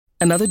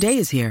Another day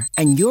is here,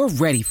 and you're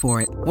ready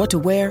for it. What to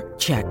wear?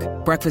 Check.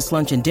 Breakfast,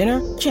 lunch, and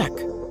dinner? Check.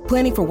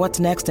 Planning for what's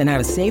next and how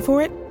to save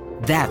for it?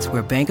 That's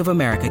where Bank of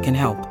America can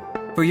help.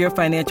 For your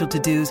financial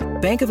to-dos,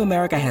 Bank of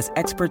America has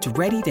experts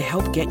ready to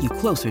help get you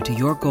closer to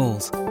your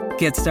goals.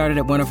 Get started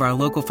at one of our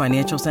local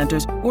financial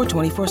centers or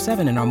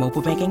 24/7 in our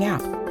mobile banking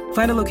app.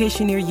 Find a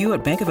location near you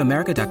at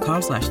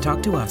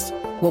bankofamerica.com/talktous.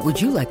 What would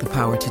you like the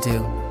power to do?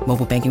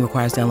 Mobile banking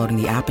requires downloading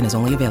the app and is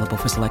only available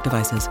for select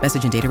devices.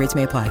 Message and data rates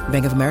may apply.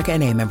 Bank of America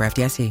N.A., member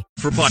FDIC.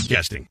 For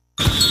podcasting.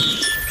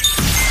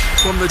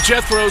 From the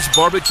Jethro's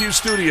Barbecue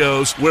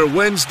Studios, where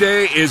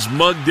Wednesday is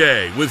Mug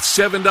Day with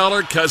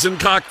 $7 Cousin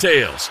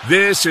Cocktails.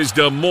 This is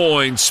Des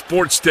Moines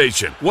Sports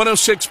Station,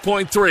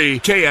 106.3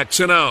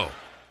 KXNO.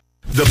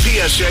 The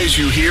PSAs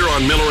you hear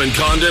on Miller &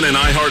 Condon and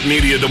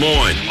iHeartMedia Des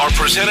Moines are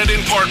presented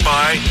in part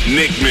by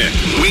Nick Mick.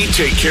 We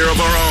take care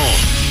of our own.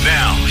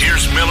 Now,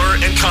 here's Miller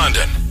 &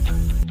 Condon.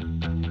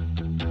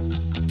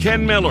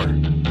 Ken Miller.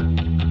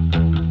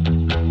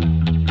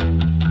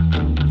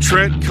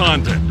 Trent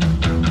Condon.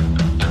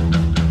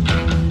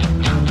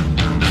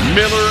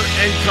 Miller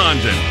and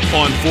Condon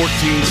on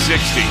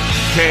 1460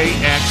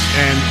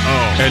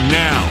 KXNO. And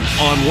now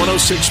on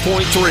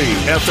 106.3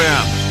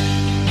 FM.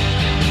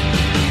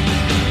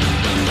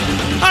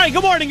 Hi,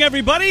 good morning,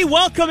 everybody.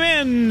 Welcome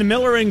in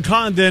Miller and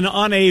Condon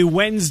on a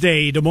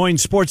Wednesday. Des Moines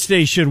Sports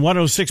Station,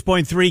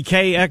 106.3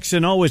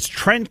 KXNO. It's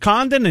Trent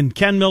Condon and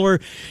Ken Miller,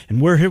 and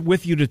we're here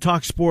with you to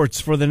talk sports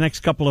for the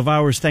next couple of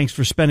hours. Thanks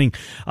for spending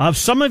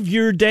some of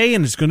your day,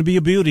 and it's going to be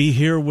a beauty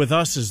here with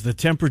us as the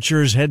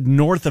temperatures head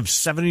north of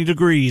 70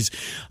 degrees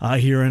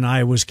here in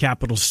Iowa's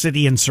capital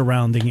city and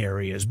surrounding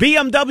areas.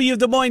 BMW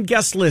Des Moines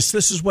guest list.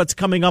 This is what's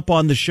coming up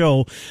on the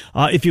show.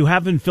 If you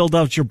haven't filled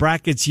out your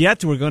brackets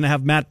yet, we're going to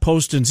have Matt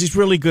Postins. He's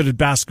really good at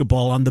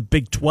basketball on the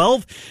Big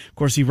 12. Of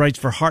course, he writes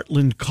for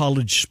Heartland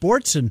College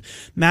Sports. And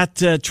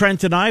Matt,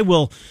 Trent, and I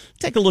will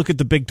take a look at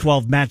the Big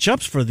 12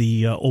 matchups for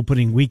the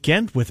opening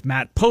weekend with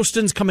Matt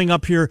Postins coming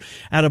up here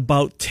at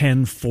about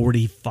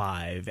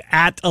 10:45.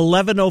 At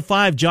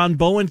 11:05, John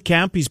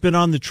Bowenkamp. He's been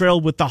on the trail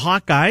with the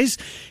Hawkeyes.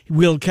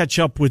 We'll catch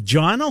up with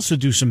John. Also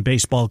do some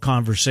baseball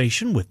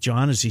conversation with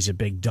John as he's a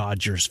big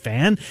Dodgers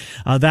fan.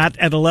 That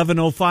at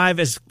 11:05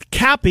 as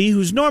Cappy,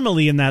 who's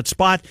normally in that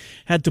spot,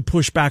 had to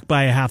push back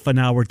by a half an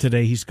hour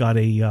today. He's got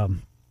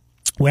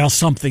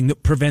something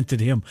that prevented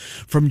him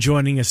from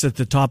joining us at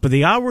the top of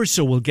the hour,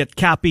 so we'll get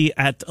Cappy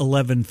at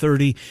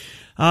 11:30.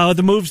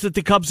 The moves that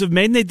the Cubs have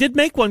made, and they did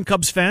make one,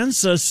 Cubs fans.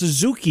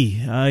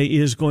 Suzuki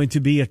is going to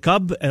be a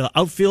Cub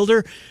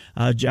outfielder,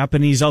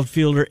 Japanese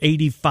outfielder,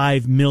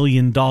 $85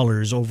 million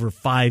over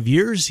 5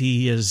 years.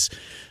 He is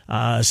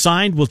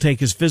signed, will take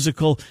his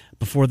physical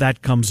before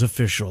that comes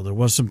official. There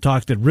was some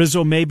talk that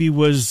Rizzo maybe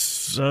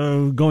was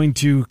going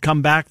to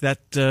come back.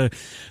 That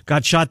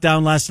got shot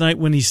down last night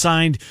when he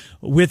signed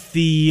with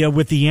the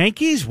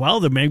Yankees. Well,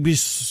 there maybe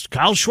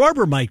Kyle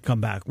Schwarber might come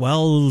back.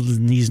 Well,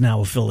 he's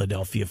now a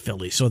Philadelphia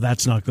Philly, so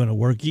that's not going to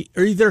work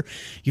either.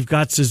 You've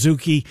got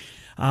Suzuki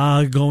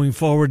going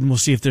forward, and we'll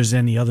see if there's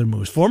any other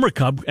moves. Former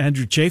Cub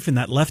Andrew Chafin,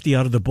 that lefty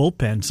out of the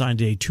bullpen,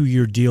 signed a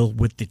 2-year deal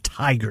with the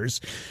Tigers.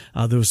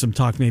 There was some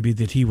talk maybe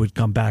that he would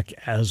come back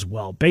as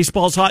well.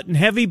 Baseball's hot and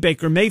heavy.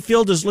 Baker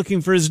Mayfield is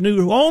looking for his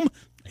new home,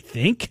 I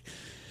think.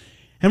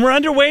 And we're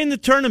underway in the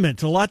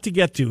tournament. A lot to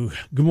get to.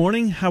 Good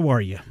morning. How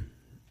are you?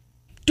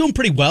 Doing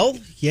pretty well.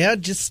 Yeah,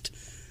 just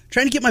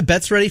trying to get my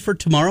bets ready for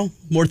tomorrow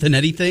more than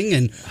anything.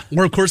 And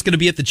we're, of course, going to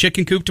be at the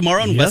Chicken Coop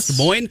tomorrow in West Des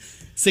Moines.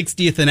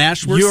 60th and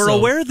Ashworth. You're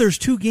aware there's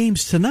 2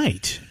 games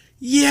tonight.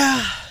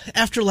 Yeah,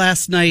 after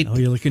last night. Oh,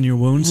 you're licking your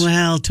wounds?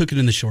 Well, took it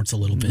in the shorts a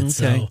little bit. Okay.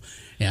 So,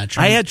 yeah,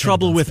 I had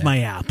trouble with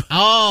my app.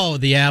 Oh,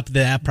 the app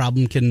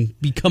problem can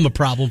become a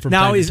problem from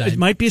time to time. Now, it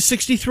might be a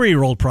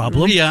 63-year-old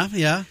problem.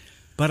 Yeah.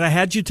 But I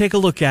had you take a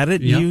look at it,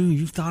 and yep.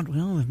 you thought,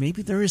 well,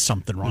 maybe there is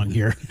something wrong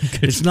here.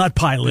 It's not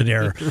pilot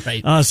error.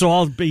 Right. So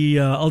I'll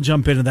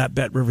jump into that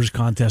Bet Rivers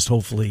contest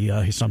hopefully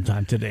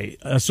sometime today.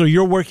 So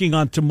you're working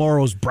on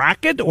tomorrow's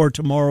bracket or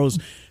tomorrow's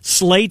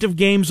slate of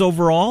games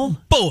overall?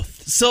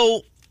 Both.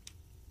 So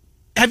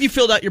have you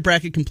filled out your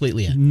bracket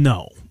completely yet?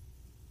 No.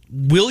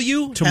 Will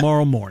you?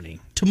 Tomorrow morning.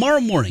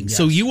 Tomorrow morning. Yes.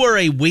 So you are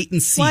a wait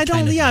and see. Well,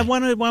 kind of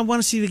I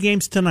want to see the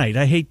games tonight.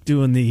 I hate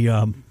doing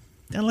the.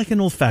 I like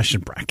an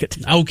old-fashioned bracket.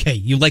 Okay,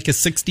 you like a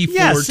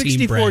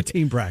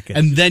 64-team bracket.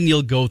 And then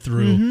you'll go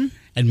through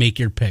and make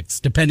your picks,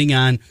 depending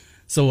on...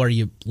 So are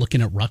you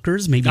looking at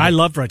Rutgers? Maybe I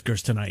love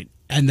Rutgers tonight.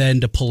 And then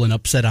to pull an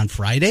upset on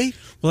Friday?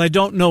 Well, I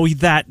don't know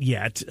that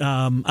yet.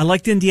 I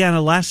liked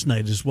Indiana last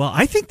night as well.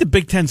 I think the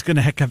Big Ten's going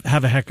to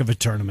have a heck of a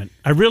tournament.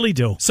 I really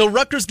do. So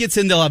Rutgers gets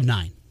in, they'll have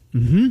 9.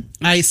 Mm-hmm.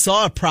 I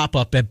saw a prop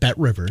up at Bet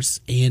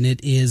Rivers, and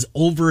it is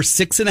over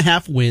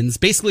 6.5 wins,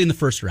 basically in the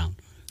first round.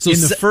 So in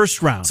the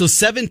first round. So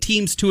 7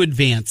 teams to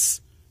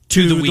advance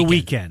to the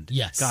weekend.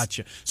 Yes.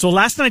 Gotcha. So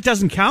last night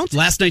doesn't count?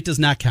 Last night does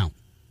not count.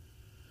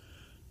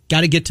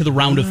 Got to get to the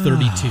round of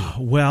 32.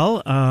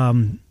 Well,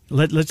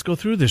 let's go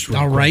through this real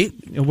quick. All right.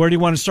 Where do you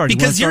want to start?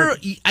 Because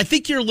I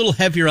think you're a little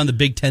heavier on the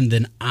Big Ten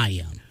than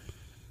I am.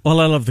 Well,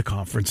 I love the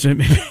conference.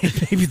 Maybe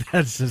that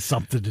has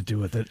something to do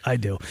with it. I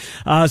do.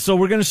 So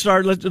we're going to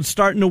start. Let's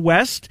start in the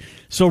West.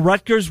 So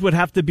Rutgers would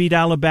have to beat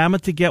Alabama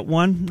to get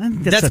one.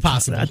 That's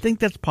possible. I think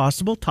that's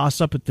possible. Toss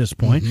up at this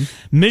point.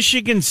 Mm-hmm.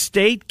 Michigan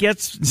State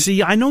gets.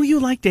 See, I know you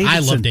like Davidson. I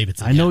love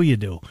Davidson. I know you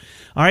do.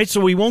 All right, so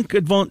we won't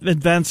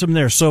advance them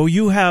there. So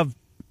you have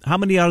how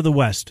many out of the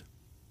West?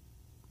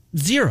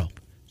 0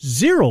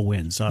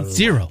 wins out of the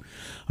 0. West.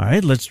 All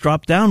right, let's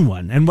drop down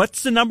one. And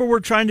what's the number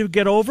we're trying to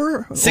get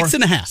over?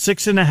 6.5.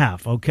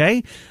 6.5.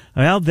 Okay.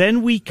 Well,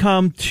 then we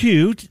come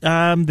to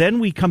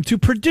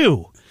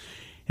Purdue,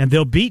 and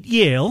they'll beat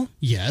Yale.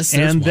 Yes,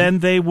 and then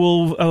they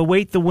will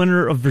await the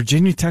winner of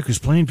Virginia Tech, who's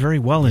playing very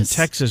well in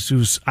Texas.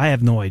 Who's I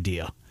have no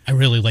idea. I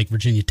really like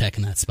Virginia Tech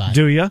in that spot.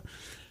 Do you?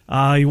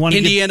 You want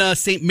Indiana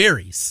St.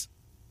 Mary's?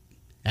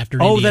 After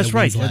Indiana that's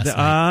right. Last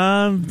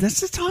night.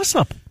 That's a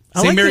toss-up.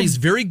 St. Mary's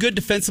very good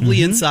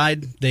defensively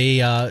inside.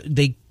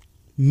 They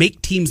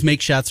make teams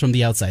make shots from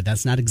the outside.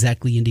 That's not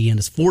exactly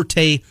Indiana's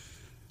forte.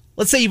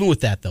 Let's say even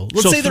with that, though.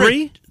 Let's say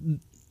 3?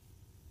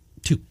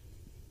 2.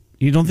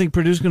 You don't think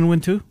Purdue's going to win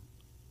 2?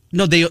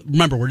 No,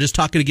 remember, we're just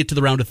talking to get to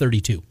the round of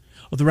 32.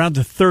 Oh, the round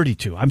of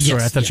 32. I'm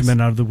sorry, I thought you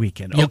meant out of the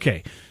weekend. Yep.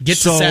 Okay. Get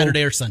to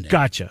Saturday or Sunday.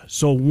 Gotcha.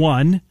 So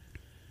 1.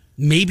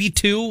 Maybe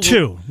 2.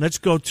 2. Let's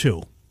go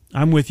 2.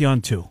 I'm with you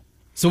on 2.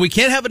 So we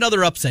can't have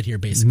another upset here,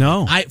 basically.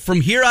 No. From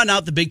here on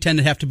out, the Big Ten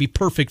would have to be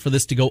perfect for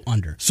this to go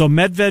under. So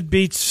Medved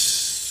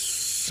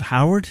beats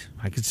Howard?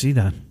 I could see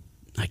that.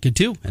 I could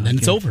too. And then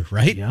it's over,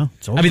 right? Yeah,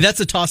 it's over. I mean, that's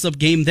a toss-up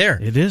game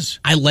there. It is.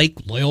 I like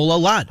Loyola a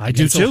lot. I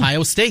do too.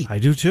 Ohio State. I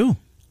do too.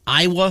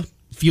 Iowa,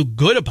 feel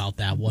good about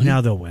that one.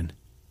 Now they'll win.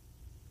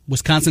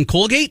 Wisconsin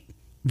Colgate?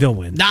 They'll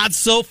win. Not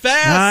so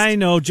fast. I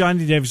know.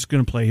 Johnny Davis is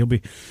going to play. He'll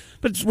be.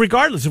 But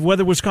regardless of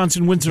whether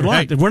Wisconsin wins or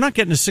not, we're not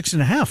getting a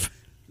 6.5.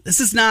 This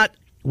is not.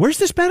 Where's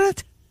this bet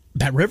at?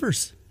 Bet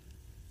Rivers.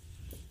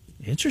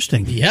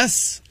 Interesting.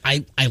 Yes.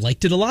 I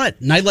liked it a lot.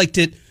 And I liked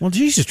it. Well,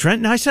 Jesus,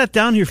 Trent. I sat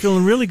down here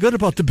feeling really good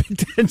about the Big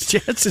Ten's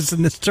chances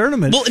in this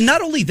tournament. Well,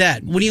 not only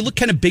that, when you look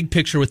kind of big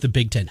picture with the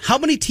Big Ten, how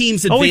many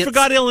teams advance? Oh, we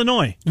forgot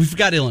Illinois. We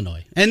forgot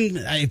Illinois. And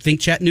I think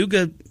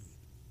Chattanooga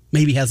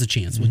maybe has a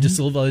chance with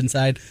DeSouza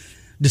inside.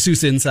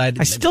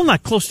 I'm still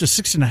not close to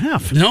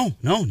 6.5.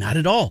 No, not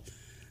at all.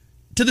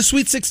 To the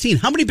Sweet 16.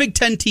 How many Big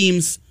Ten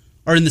teams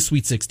are in the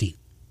Sweet 16?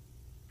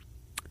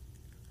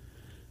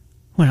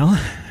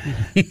 Well,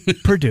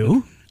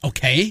 Purdue.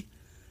 Okay.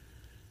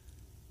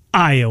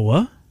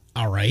 Iowa.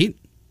 All right.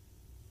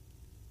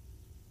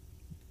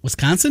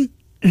 Wisconsin?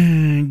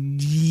 Yes.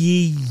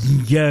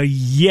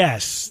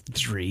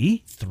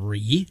 3.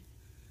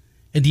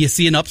 And do you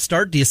see an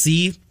upstart? Do you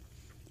see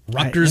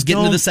Rutgers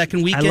getting to the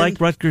second weekend? I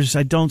like Rutgers.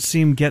 I don't see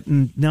them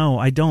getting... No,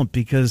 I don't,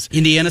 because...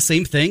 Indiana,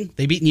 same thing.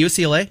 They beat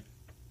UCLA.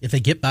 If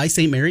they get by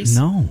St. Mary's?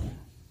 No,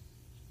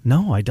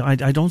 I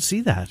don't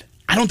see that.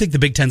 I don't think the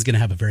Big Ten's going to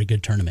have a very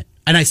good tournament.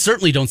 And I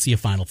certainly don't see a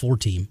Final Four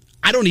team.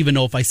 I don't even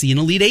know if I see an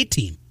Elite Eight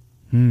team.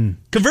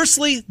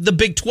 Conversely, the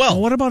Big 12.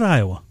 Well, what about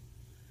Iowa?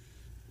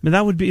 I mean,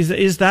 that would be...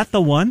 Is that the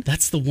one?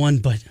 That's the one,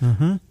 but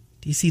do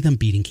you see them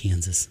beating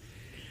Kansas?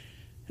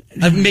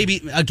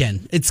 Maybe,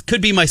 again, it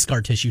could be my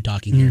scar tissue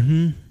talking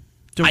here.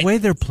 The way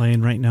they're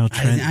playing right now,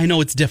 Trent. I know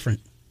it's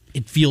different.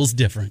 It feels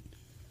different.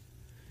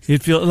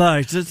 It feels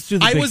like... Let's do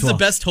the Big 12. The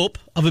best hope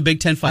of a Big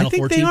Ten Final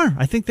Four team.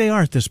 I think they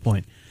are at this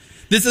point.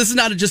 This is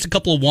not just a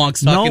couple of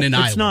wonks talking in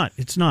Iowa. No,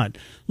 it's not.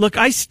 Look,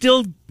 I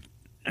still...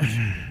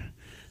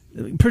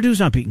 Purdue's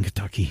not beating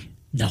Kentucky.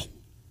 No.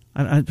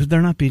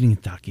 They're not beating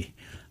Kentucky.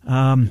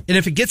 And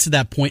if it gets to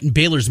that point and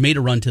Baylor's made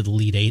a run to the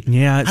Elite Eight...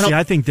 Yeah,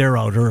 I think they're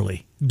out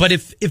early. But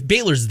if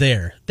Baylor's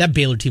there, that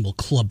Baylor team will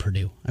club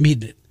Purdue. I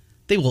mean,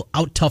 they will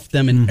out-tough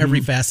them in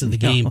every facet of the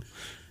game.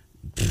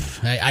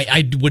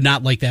 I would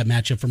not like that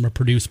matchup from a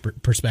Purdue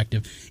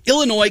perspective.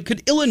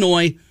 Could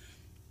Illinois...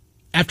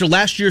 After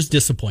last year's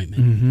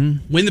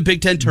disappointment, win the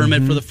Big Ten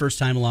tournament for the first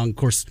time along, of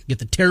course, get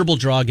the terrible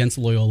draw against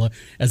Loyola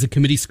as the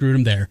committee screwed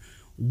them there.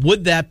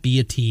 Would that be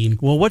a team?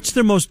 Well, what's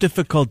their most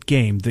difficult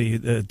game?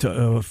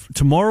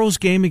 Tomorrow's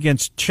game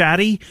against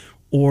Chatty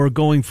or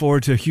going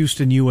forward to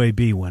Houston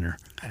UAB winner?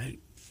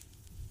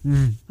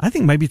 I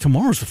think maybe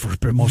tomorrow's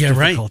the most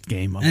difficult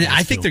game.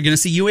 I think they're going to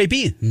see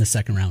UAB in the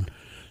second round.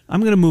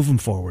 I'm going to move them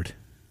forward.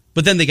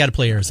 But then they got to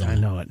play Arizona. I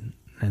know it.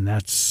 And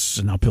that's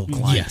an uphill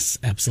climb. Yes,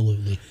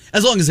 absolutely.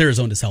 As long as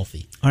Arizona's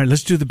healthy. All right,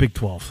 let's do the Big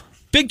 12.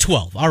 Big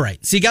 12. All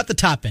right. So you got the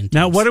top end teams.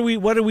 Now, what are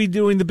we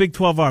doing the Big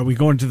 12 are? We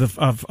going to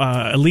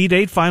the Elite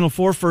Eight, Final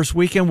Four, first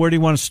weekend? Where do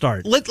you want to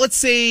start? Let's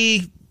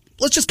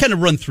just kind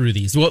of run through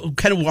these.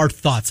 Kind of our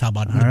thoughts, how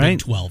about in the Big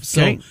 12?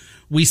 So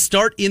we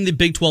start in the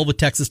Big 12 with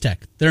Texas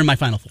Tech. They're in my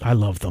Final Four. I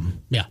love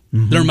them. Yeah,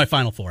 they're in my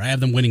Final Four. I have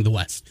them winning the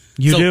West.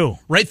 You do?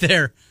 Right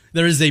there.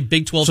 There is a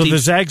Big 12 team. So the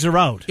Zags are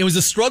out. It was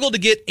a struggle to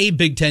get a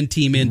Big 10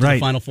 team into the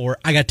Final Four.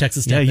 I got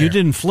Texas Tech. Yeah, you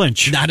didn't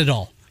flinch. Not at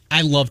all.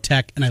 I love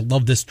Tech, and I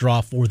love this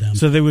draw for them.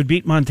 So they would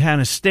beat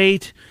Montana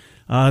State,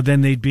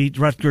 then they'd beat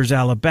Rutgers,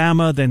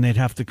 Alabama, then they'd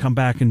have to come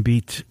back and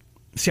beat...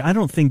 See, I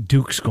don't think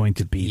Duke's going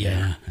to be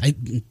there. I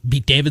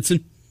beat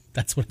Davidson.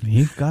 That's what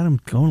You've got them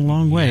going a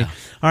long way. Yeah.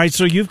 All right,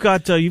 so you've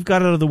got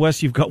out of the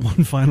West, you've got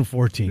one Final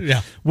Four team.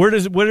 Yeah. Where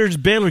does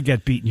Baylor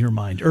get beat in your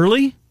mind?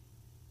 Early?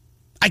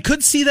 I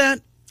could see that.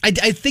 I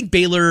think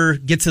Baylor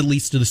gets at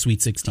least to the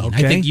Sweet 16.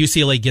 Okay. I think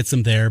UCLA gets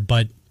them there,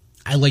 but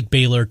I like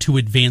Baylor to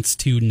advance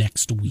to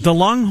next week. The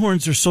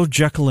Longhorns are so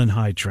Jekyll and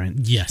Hyde,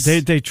 Trent. Yes.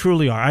 They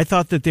truly are. I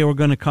thought that they were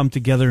going to come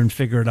together and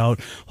figure it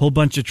out. Whole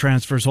bunch of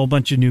transfers, whole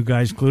bunch of new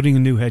guys, including a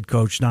new head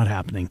coach. Not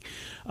happening.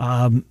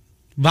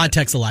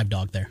 Vodtek's a live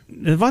dog there.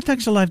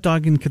 Vodtek's a live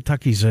dog in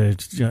Kentucky's a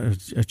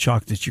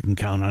chalk that you can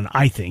count on,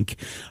 I think.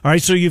 All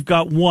right, so you've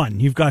got one.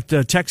 You've got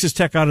Texas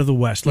Tech out of the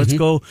West. Let's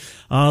go.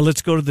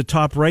 Let's go to the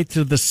top right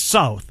to the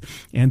South.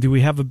 And do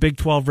we have a Big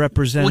 12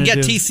 representative?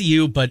 We'll get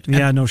TCU, but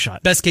no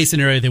shot. Best case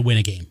scenario, they win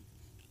a game.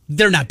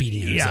 They're not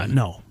beating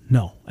Arizona.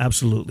 No,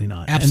 absolutely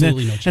not.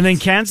 Absolutely no chance. And then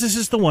Kansas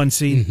is the 1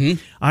 seed.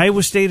 Mm-hmm.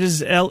 Iowa State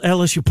is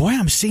LSU. Boy,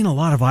 I'm seeing a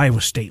lot of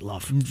Iowa State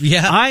love.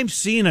 Yeah. I'm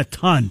seeing a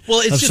ton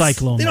of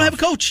Cyclone they don't love. have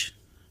a coach.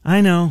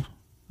 I know.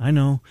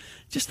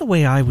 Just the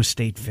way Iowa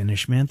State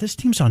finished, man. This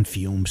team's on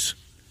fumes.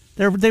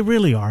 They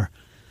really are.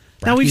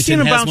 Now we've seen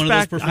them bounce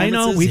back. I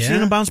know we've seen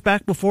them bounce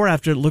back before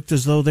after it looked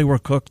as though they were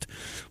cooked.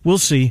 We'll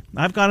see.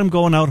 I've got them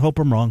going out. Hope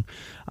I'm wrong.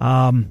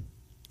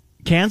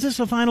 Kansas,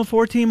 a Final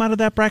Four team out of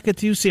that bracket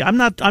too. See, I'm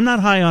not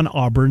high on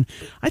Auburn.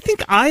 I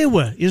think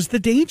Iowa is the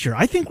danger.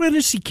 I think we're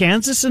going to see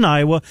Kansas and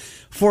Iowa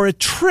for a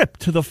trip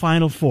to the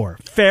Final Four.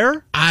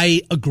 Fair?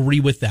 I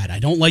agree with that. I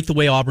don't like the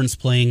way Auburn's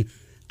playing.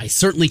 I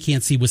certainly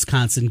can't see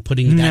Wisconsin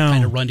putting that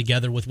kind of run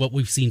together with what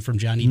we've seen from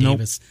Johnny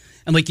Davis.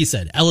 And like you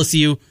said,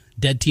 LSU,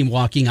 dead team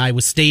walking.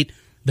 Iowa State,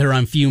 they're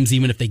on fumes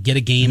even if they get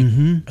a game.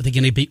 Mm-hmm. Are they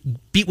going to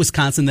beat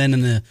Wisconsin then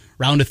in the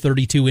round of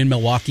 32 in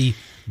Milwaukee?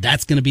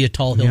 That's going to be a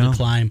tall hill to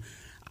climb.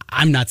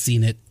 I'm not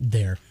seeing it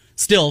there.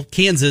 Still,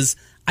 Kansas,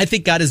 I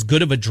think, got as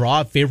good of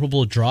a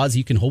favorable draw as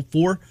you can hope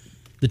for.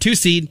 The 2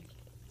 seed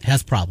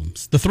has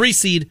problems. The 3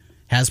 seed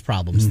has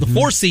problems. The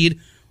 4 seed,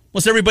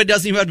 most everybody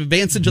doesn't even have to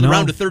advance into the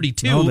round of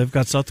 32. No, they've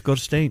got South Dakota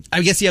State.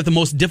 I guess you have the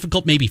most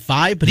difficult, maybe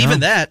 5, but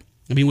even that,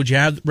 I mean, would you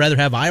rather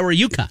have Iowa or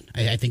UConn?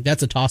 I think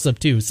that's a toss-up,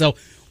 too. So,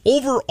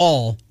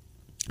 overall,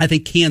 I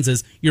think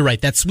Kansas, you're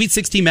right, that Sweet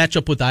 16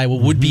 matchup with Iowa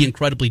would be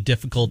incredibly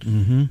difficult.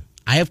 Mm-hmm.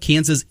 I have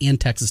Kansas and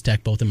Texas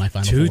Tech both in my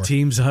Final Four. 2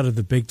 teams out of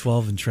the Big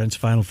 12 and Trent's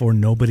Final Four,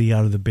 nobody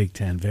out of the Big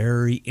 10.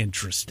 Very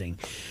interesting.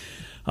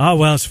 Oh,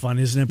 well, it's fun,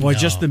 isn't it? Boy,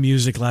 just the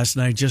music last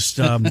night. Just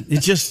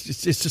it's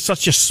just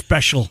such a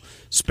special,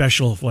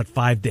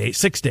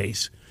 6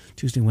 days.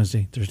 Tuesday,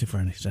 Wednesday, Thursday,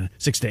 Friday, Saturday,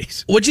 6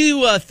 days. What'd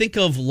you think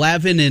of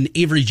Lavin and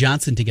Avery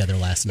Johnson together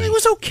last night? It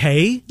was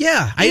okay.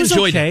 Yeah, I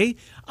enjoyed it.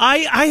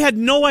 I had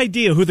no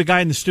idea who the guy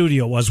in the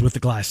studio was with the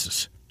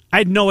glasses. I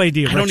had no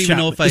idea. I don't even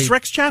know if It's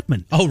Rex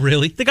Chapman. Oh,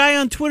 really? The guy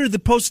on Twitter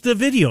that posts the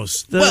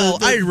videos.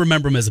 I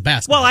remember him as a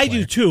basketball player. I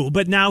do too,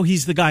 but now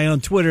he's the guy on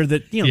Twitter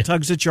that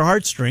tugs at your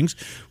heartstrings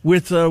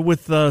with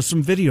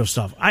some video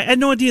stuff. I had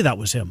no idea that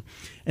was him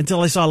until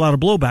I saw a lot of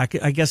blowback.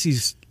 I guess he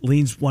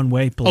leans one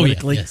way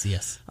politically. Oh,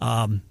 yes.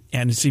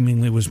 And it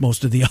seemingly was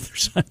most of the other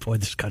side. Boy,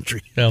 this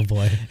country. Oh,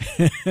 boy.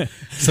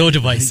 So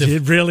divisive.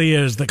 It really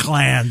is, the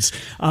clans.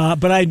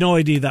 But I had no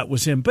idea that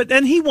was him. But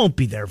then he won't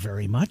be there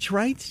very much,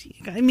 right?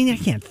 I mean, I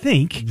can't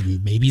think.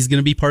 Maybe he's going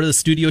to be part of the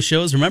studio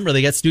shows. Remember,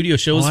 they got studio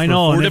shows for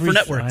 4 different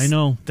networks. I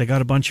know. They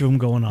got a bunch of them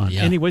going on.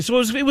 Yeah. Anyway, so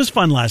it was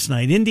fun last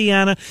night.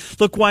 Indiana,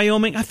 look,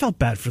 Wyoming, I felt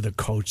bad for the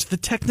coach. The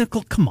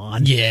technical, come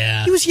on.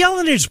 Yeah. He was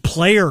yelling at his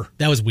player.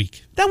 That was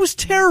weak. That was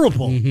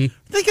terrible. Mm-hmm.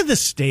 Think of the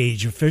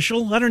stage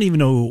official. I don't even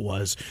know who it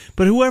was.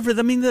 But whoever,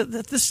 I mean,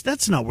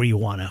 that's not where you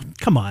want to.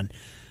 Come on.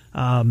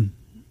 Have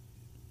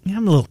a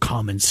little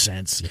common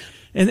sense. Yeah.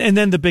 And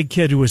then the big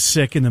kid who was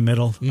sick in the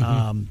middle,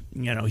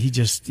 he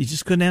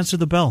just couldn't answer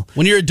the bell.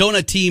 When you're a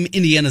donut team,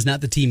 Indiana's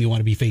not the team you want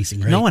to be facing,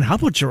 right? No, and how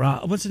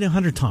about what's his name?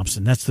 Hunter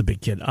Thompson. That's the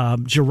big kid.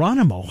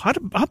 Geronimo. How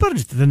about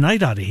the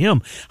night out of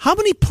him? How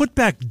many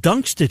putback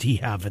dunks did he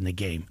have in the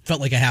game?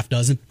 Felt like a half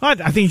dozen. I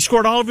think he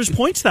scored all of his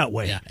points that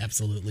way. Yeah,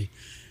 absolutely.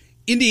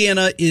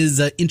 Indiana is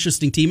an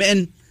interesting team,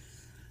 and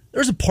there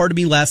was a part of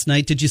me last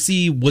night. Did you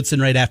see Woodson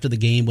right after the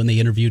game when they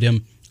interviewed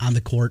him on the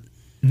court?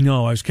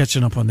 No, I was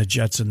catching up on the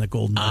Jets and the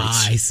Golden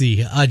Knights. I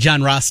see.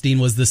 John Rothstein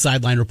was the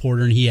sideline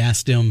reporter, and he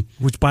asked him...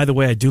 Which, by the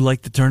way, I do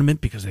like the tournament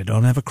because they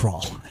don't have a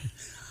crawl.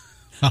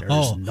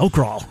 There's no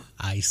crawl.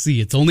 I see.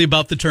 It's only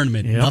about the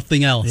tournament,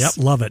 nothing else. Yep,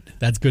 love it.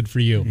 That's good for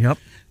you. Yep.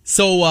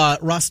 So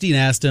Rothstein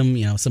asked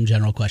him, some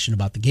general question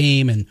about the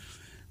game, and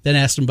then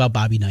asked him about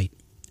Bobby Knight.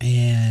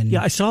 And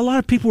I saw a lot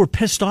of people were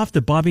pissed off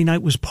that Bobby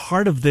Knight was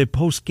part of the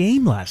post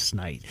game last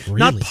night. Really?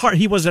 Not part.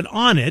 He wasn't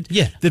on it.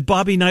 Yeah. That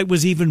Bobby Knight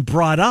was even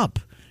brought up.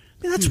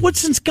 I mean, that's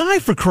Woodson's guy,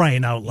 for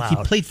crying out loud.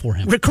 He played for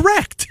him.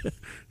 Correct.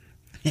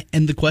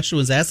 And the question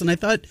was asked, and I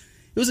thought it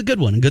was a good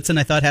one. And Goodson,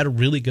 I thought, had a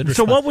really good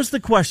response. So what was the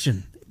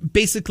question?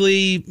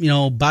 Basically,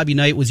 Bobby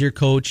Knight was your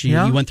coach.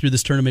 You went through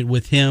this tournament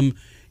with him.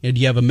 And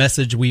you have a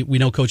message. We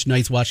know Coach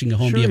Knight's watching at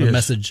home. Sure, do you have a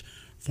message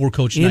for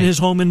Coach Knight? In his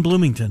home in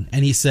Bloomington.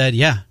 And he said,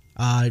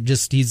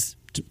 he's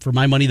for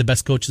my money, the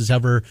best coach has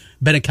ever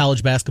been a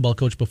college basketball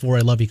coach before.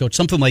 I love you, coach.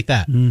 Something like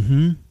that.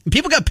 Mm-hmm.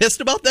 People got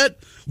pissed about that?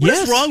 What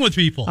is wrong with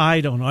people?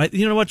 I don't know.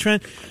 You know what,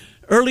 Trent?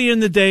 Early in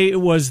the day, it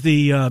was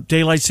the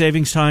daylight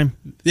savings time.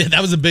 Yeah,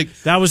 that was a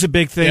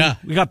big thing. Yeah.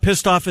 We got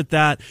pissed off at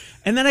that.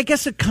 And then I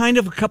guess a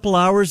couple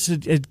hours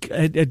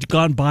had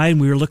gone by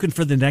and we were looking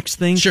for the next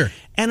thing. Sure.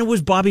 And it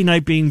was Bobby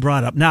Knight being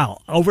brought up.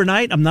 Now,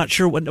 overnight, I'm not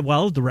sure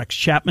the Rex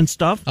Chapman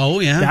stuff. Oh,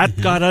 yeah.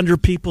 That got under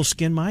people's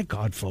skin. My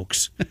God,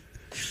 folks.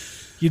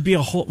 You'd be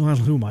who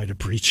am I to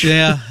preach?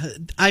 Yeah,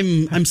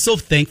 I'm so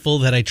thankful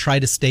that I try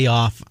to stay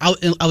off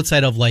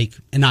outside of like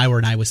an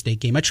Iowa State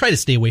game. I try to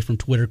stay away from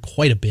Twitter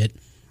quite a bit.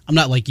 I'm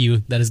not like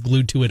you that is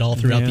glued to it all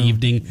throughout the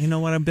evening. You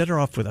know what? I'm better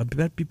off with.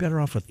 I'd be better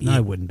off with. No,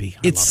 I wouldn't be.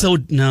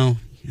 No,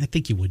 I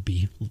think you would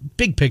be.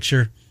 Big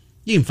picture,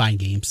 you can find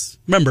games.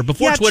 Remember,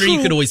 before Twitter, true.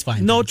 you could always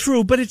find. No, things.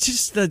 True, but it's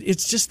just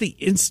the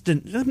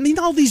instant. I mean,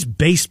 all these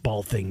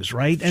baseball things,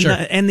 right? And sure.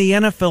 and the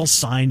NFL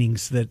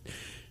signings that.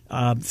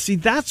 See,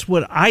 that's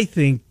what I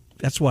think.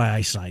 That's why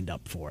I signed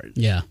up for it.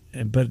 Yeah,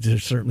 but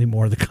there's certainly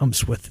more that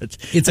comes with it.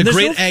 It's a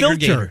great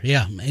aggregator.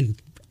 Yeah,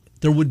 and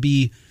there would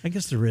be. I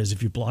guess there is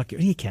if you block it.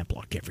 You can't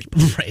block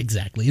everybody. Right,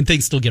 exactly. And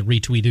things still get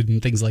retweeted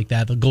and things like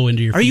that. They'll go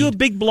into your feed. Are you a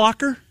big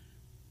blocker?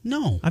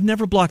 No. I've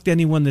never blocked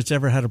anyone that's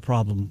ever had a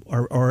problem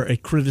or a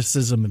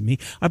criticism of me.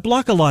 I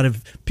block a lot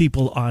of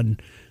people on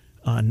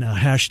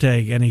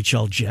hashtag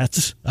NHL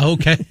Jets.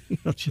 Okay.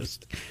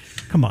 Just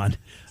come on.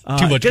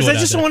 Too much because I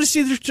just don't want to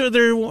see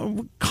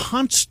their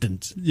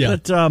constant. Yeah.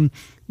 But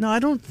no, I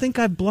don't think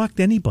I've blocked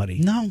anybody.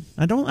 No.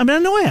 I don't. I mean, I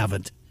know I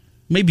haven't.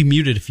 Maybe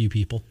muted a few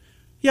people.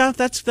 Yeah,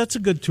 that's a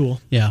good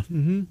tool. Yeah.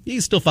 Mm-hmm. You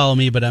can still follow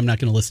me, but I'm not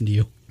going to listen to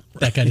you.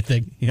 That kind of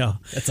thing. Yeah.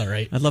 That's all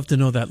right. I'd love to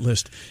know that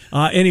list.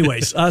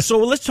 Anyways, so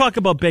let's talk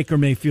about Baker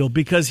Mayfield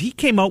because he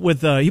came out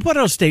with, he put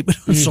out a statement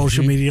on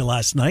social media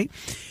last night.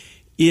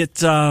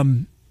 It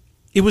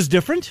was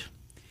different.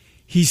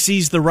 He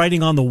sees the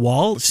writing on the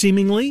wall,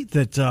 seemingly,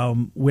 that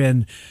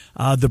when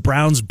the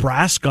Browns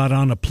brass got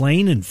on a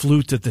plane and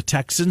flew to the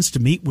Texans to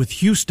meet with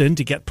Houston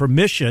to get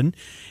permission.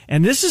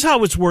 And this is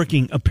how it's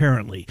working,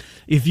 apparently.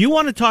 If you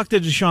want to talk to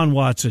Deshaun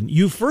Watson,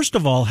 you first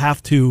of all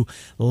have to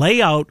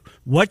lay out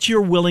what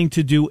you're willing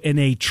to do in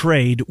a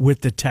trade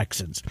with the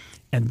Texans.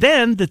 And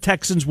then the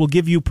Texans will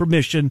give you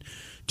permission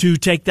to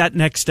take that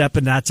next step,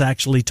 and that's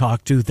actually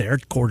talk to their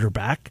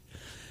quarterback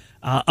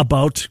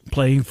about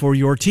playing for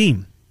your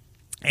team.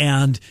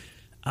 And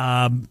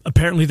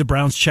apparently the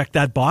Browns checked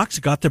that box,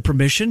 got the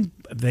permission.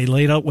 They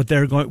laid out what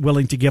they're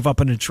willing to give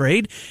up in a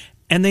trade,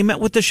 and they met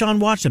with Deshaun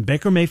Watson.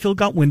 Baker Mayfield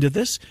got wind of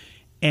this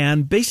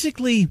and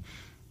basically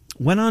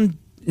went on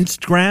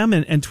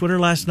Instagram and Twitter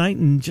last night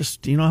and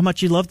just, how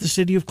much he loved the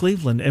city of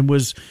Cleveland and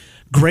was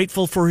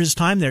grateful for his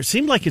time there. It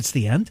seemed like it's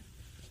the end.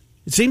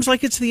 It seems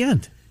like it's the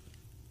end.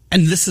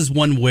 And this is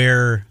one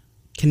where,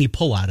 can you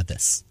pull out of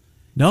this?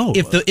 No.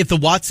 If the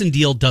Watson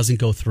deal doesn't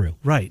go through.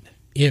 Right.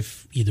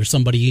 If either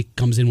somebody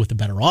comes in with a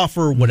better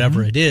offer,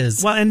 whatever it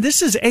is. Well, and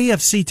this is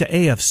AFC to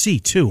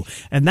AFC, too.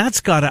 And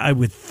that's got to, I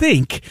would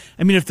think,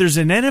 if there's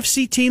an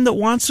NFC team that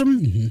wants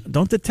him,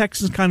 don't the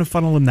Texans kind of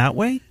funnel him that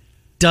way?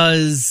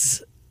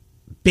 Does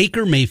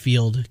Baker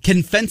Mayfield,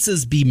 can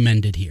fences be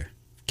mended here?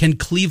 Can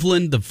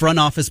Cleveland, the front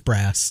office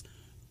brass,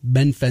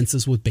 mend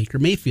fences with Baker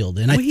Mayfield?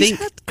 And I think he's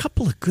had a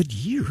couple of good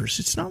years.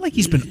 It's not like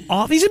he's been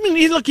off.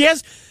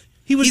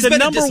 He was the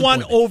number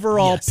one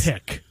overall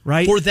pick,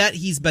 right? For that,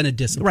 he's been a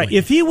disappointment. Right.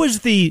 If he was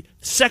the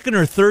second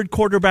or third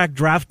quarterback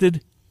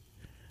drafted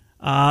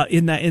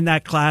in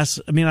that class,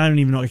 I don't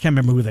even know. I can't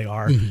remember who they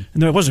are. Mm-hmm.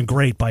 And it wasn't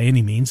great by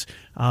any means.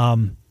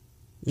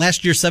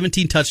 Last year,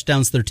 17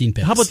 touchdowns, 13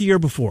 picks. How about the year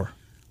before?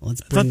 I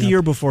thought the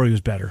year before he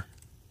was better.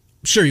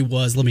 Sure he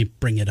was. Let me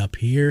bring it up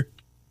here.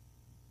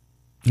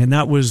 And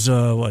that was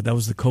that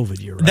was the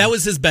COVID year, right? That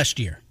was his best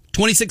year.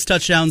 26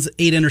 touchdowns,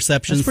 8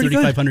 interceptions,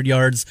 3,500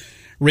 yards,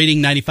 rating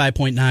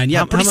 95.9.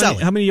 Yeah, pretty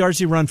solid. How many yards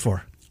did he run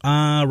for?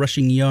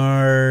 Rushing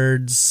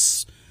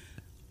yards,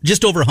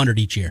 just over 100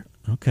 each year.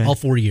 Okay. All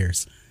 4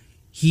 years.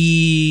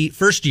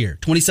 First year,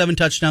 27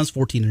 touchdowns,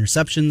 14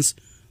 interceptions,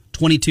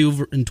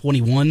 22 and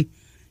 21.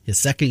 His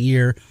second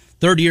year.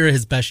 Third year,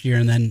 his best year,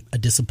 and then a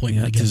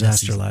disappointment again.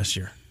 Disaster last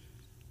year.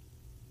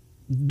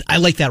 I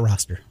like that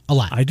roster a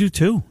lot. I do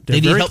too.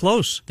 They're very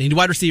close. They need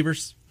wide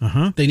receivers.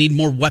 Uh-huh. They need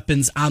more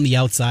weapons on the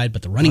outside,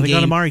 but the running game. They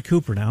got Amari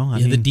Cooper now.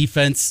 The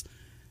defense,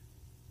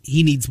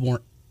 he needs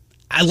more.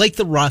 I like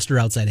the roster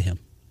outside of him.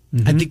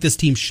 Mm-hmm. I think this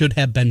team should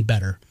have been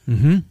better,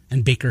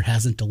 and Baker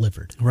hasn't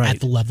delivered at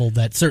the level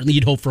that certainly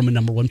you'd hope from a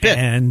number one pick.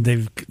 And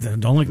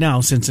don't look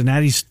now.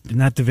 Cincinnati's in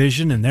that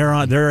division, and their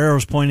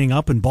arrows pointing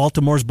up, and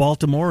Baltimore's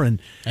Baltimore, and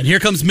here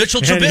comes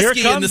Mitchell Trubisky here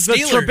comes in the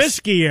Steelers. The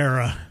Trubisky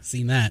era.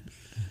 Seen that.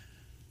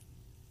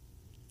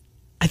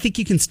 I think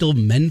you can still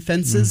mend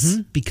fences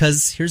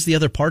because here's the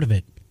other part of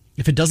it.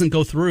 If it doesn't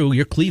go through,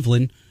 you're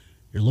Cleveland.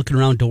 You're looking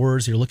around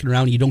doors. You're looking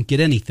around. You don't get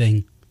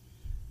anything.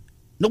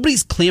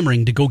 Nobody's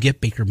clamoring to go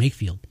get Baker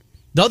Mayfield.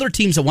 The other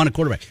teams that want a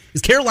quarterback.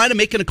 Is Carolina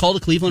making a call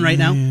to Cleveland right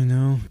now?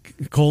 No.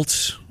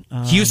 Colts.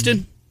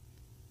 Houston?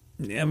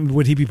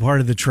 Would he be part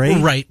of the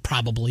trade? Right,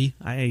 probably.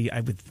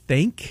 I would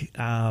think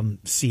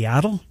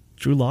Seattle,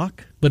 Drew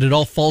Lock. But it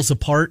all falls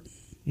apart.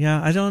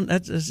 Yeah, I don't.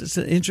 It's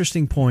an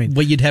interesting point.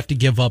 What you'd have to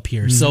give up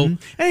here. So, and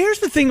here's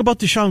the thing about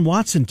Deshaun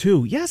Watson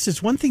too. Yes,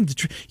 it's one thing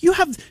to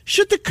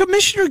should the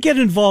commissioner get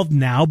involved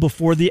now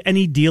before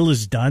any deal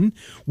is done?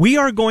 We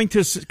are going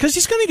to, because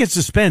he's going to get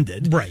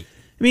suspended, right?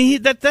 I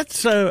mean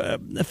that's a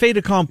fait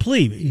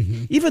accompli.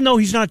 Mm-hmm. Even though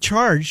he's not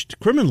charged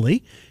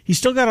criminally, he's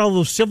still got all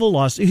those civil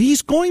laws.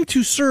 He's going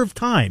to serve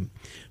time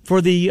for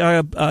the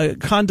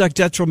conduct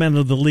detriment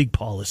of the league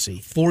policy.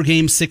 4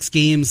 games, 6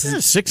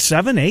 games. 6,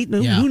 7, 8.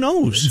 Yeah. Who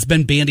knows? It's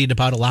been bandied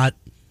about a lot.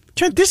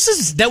 Trent,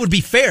 that would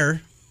be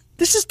fair.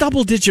 This is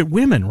double-digit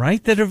women,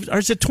 right?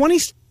 Is it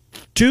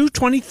 22,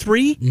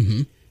 23?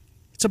 Mm-hmm.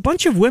 It's a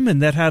bunch of women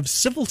that have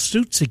civil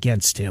suits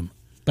against him.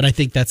 But I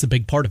think that's a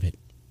big part of it.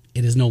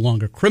 It is no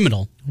longer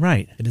criminal.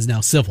 Right. It is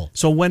now civil.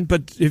 So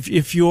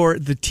if you're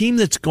the team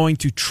that's going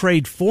to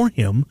trade for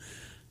him,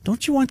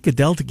 don't you want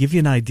Goodell to give you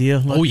an idea?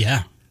 Look, oh,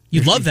 yeah.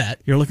 You'd love that.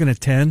 You're looking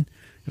at 10.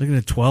 You're looking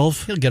at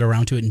 12. He'll get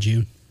around to it in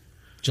June,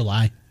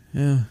 July.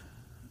 Yeah.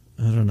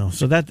 I don't know.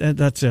 So that's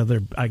the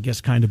other, I guess,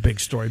 kind of big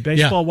story.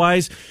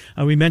 Baseball-wise,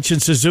 we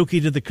mentioned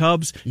Suzuki to the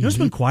Cubs. You know what's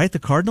been quiet? The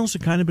Cardinals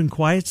have kind of been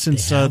quiet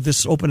since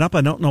this opened up.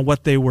 I don't know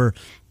what they were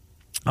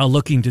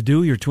looking to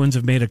do. Your Twins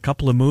have made a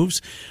couple of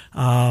moves.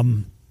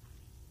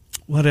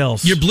 What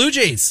else? Your Blue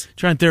Jays.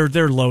 Trent, they're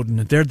loading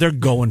it. They're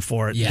going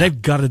for it. Yeah.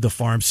 They've gutted the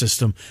farm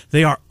system.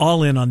 They are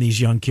all in on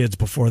these young kids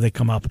before they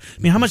come up.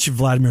 I mean, how much is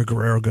Vladimir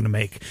Guerrero going to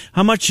make?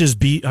 How much is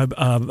Bo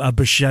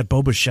Bichette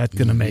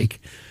going to make?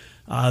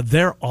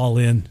 They're all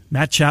in.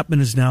 Matt Chapman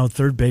is now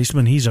third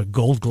baseman. He's a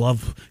Gold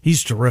Glove.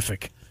 He's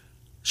terrific.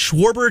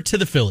 Schwarber to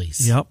the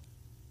Phillies. Yep.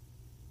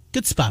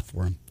 Good spot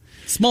for him.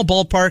 Small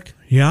ballpark.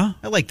 Yeah.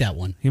 I like that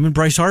one. Him and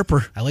Bryce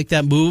Harper. I like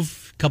that move.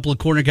 Couple of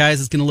corner guys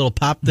is getting a little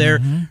pop there.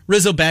 Mm-hmm.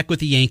 Rizzo back with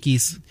the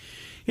Yankees.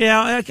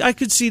 Yeah, I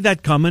could see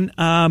that coming.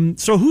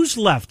 So who's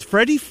left?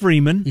 Freddie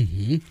Freeman.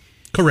 Mm-hmm.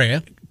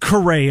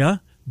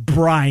 Correa.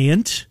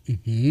 Bryant.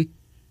 Mm-hmm.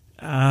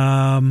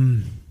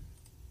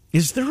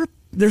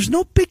 There's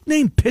no big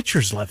name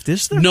pitchers left,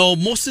 is there? No,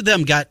 most of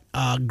them got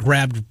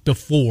grabbed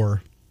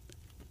before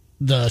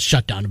the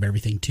shutdown of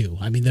everything, too.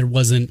 I mean, there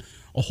wasn't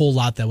a whole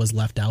lot that was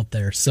left out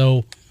there.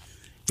 So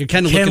you're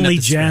kind of looking at the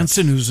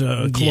Jansen, who's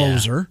a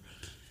closer.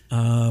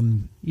 Yeah.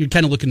 You're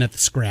kind of looking at the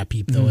scrap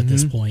heap, though, at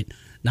this point.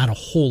 Not a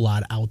whole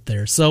lot out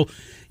there. So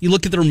you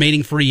look at the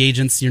remaining free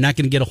agents, you're not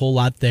going to get a whole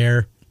lot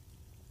there.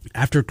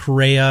 After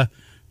Correa,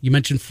 you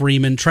mentioned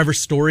Freeman, Trevor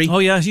Story. Oh,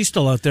 yeah, he's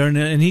still out there.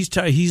 And he's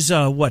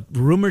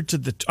rumored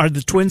to are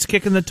the Twins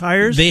kicking the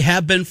tires? They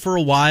have been for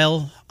a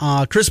while.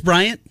 Chris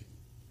Bryant.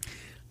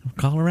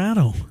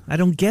 Colorado. I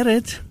don't get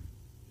it.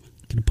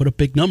 Going to put up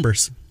big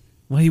numbers.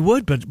 Well, he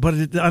would, but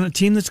on a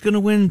team that's going to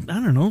win, I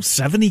don't know,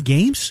 70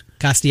 games?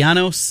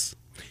 Castellanos.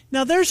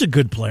 Now, there's a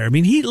good player. I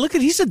mean,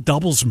 he's a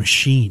doubles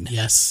machine.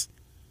 Yes.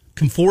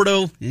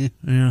 Conforto.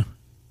 Yeah.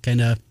 Kind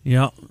of.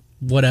 Yeah.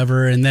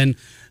 Whatever. And then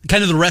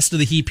kind of the rest of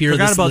the heap here.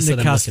 Forgot about Nick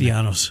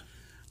Castellanos.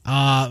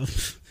 The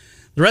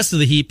rest of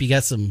the heap, you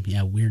got some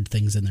weird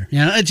things in there.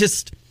 Yeah,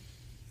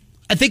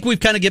 I think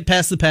we've kind of get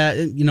past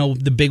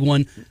the big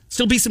one.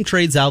 Still be some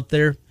trades out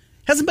there.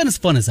 Hasn't been as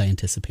fun as I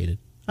anticipated.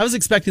 I was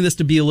expecting this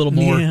to be a little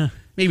more. Yeah.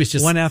 Maybe it's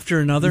just one after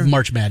another.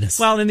 March Madness.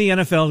 Well, in the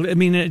NFL, I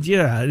mean,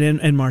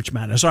 in March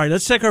Madness. All right,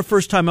 let's take our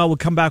first time out. We'll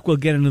come back. We'll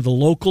get into the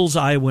locals.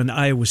 Iowa and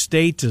Iowa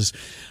State. As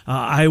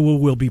Iowa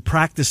will be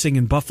practicing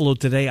in Buffalo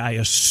today. I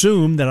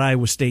assume that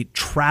Iowa State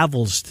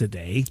travels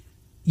today.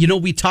 You know,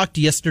 we talked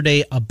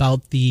yesterday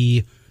about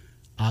the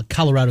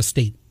Colorado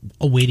State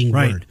awaiting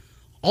word.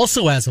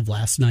 Also, as of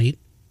last night,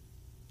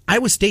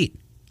 Iowa State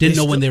didn't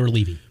know when they were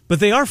leaving. But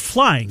they are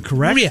flying,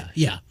 correct?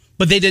 Yeah.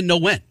 But they didn't know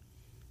when.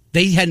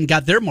 They hadn't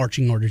got their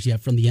marching orders yet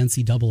from the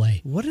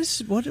NCAA. What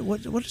is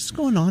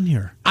going on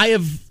here? I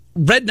have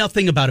read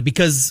nothing about it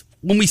because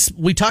when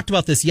we talked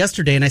about this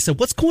yesterday, and I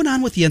said, what's going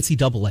on with the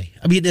NCAA?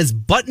 I mean, it's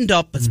buttoned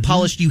up, it's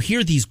polished. You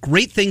hear these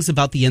great things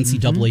about the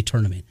NCAA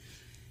tournament.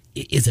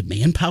 Is it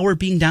manpower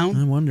being down?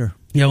 I wonder.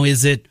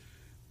 Is it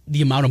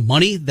the amount of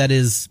money that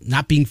is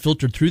not being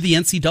filtered through the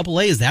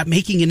NCAA? Is that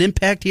making an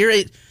impact here?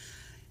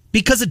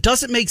 Because it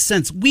doesn't make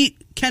sense. We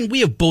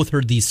have both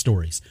heard these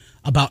stories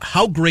about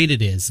how great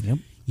it is. Yep.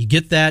 You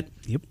get that.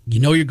 Yep. You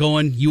know you're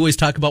going. You always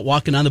talk about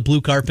walking on the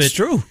blue carpet. It's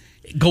true.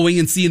 Going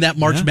and seeing that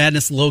March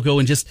Madness logo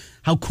and just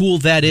how cool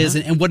that is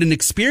and what an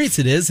experience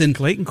it is. And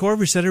Clayton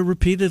Corver said it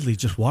repeatedly,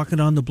 just walking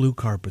on the blue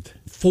carpet.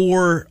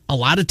 For a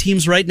lot of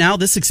teams right now,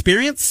 this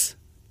experience,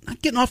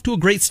 not getting off to a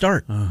great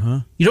start.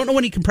 You don't know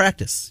when you can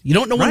practice. You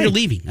don't know when you're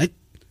leaving.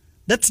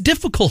 That's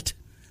difficult.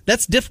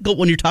 That's difficult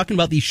when you're talking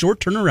about these short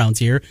turnarounds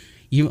here.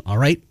 All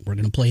right, we're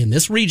going to play in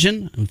this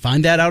region and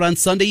find that out on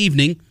Sunday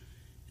evening.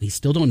 And you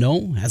still don't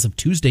know, as of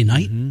Tuesday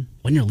night,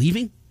 when you're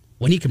leaving,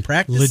 when you can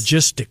practice.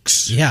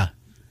 Logistics. Yeah.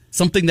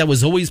 Something that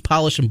was always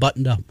polished and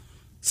buttoned up.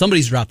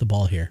 Somebody's dropped the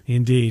ball here.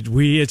 Indeed.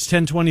 It's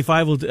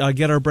 10:25. We'll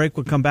get our break.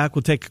 We'll come back.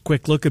 We'll take a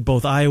quick look at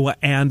both Iowa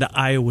and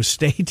Iowa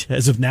State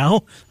as of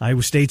now.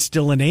 Iowa State's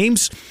still in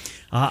Ames.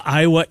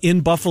 Iowa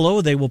in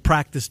Buffalo. They will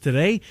practice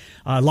today.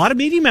 A lot of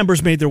media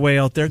members made their way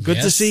out there. Good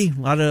to see.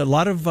 A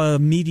lot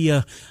of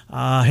media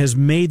has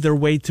made their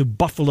way to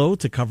Buffalo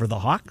to cover the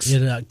Hawks.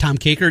 Tom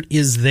Kakert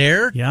is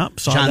there. Yeah,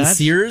 saw John that.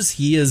 Sears,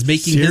 he is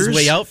making his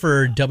way out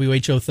for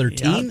WHO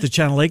 13. Yeah, the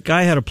Channel 8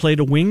 guy had a plate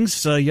of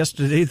wings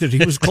yesterday that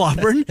he was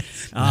clobbering.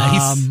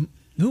 Nice.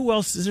 Who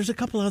else? There's a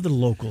couple other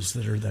locals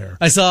that are there.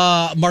 I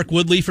saw Mark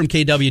Woodley from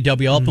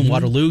KWW up in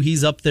Waterloo.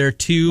 He's up there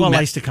too. Well,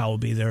 Leisticow will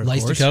be there, of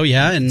course. Leisticow,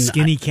 yeah. And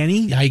Skinny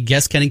Kenny. I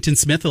guess Kennington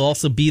Smith will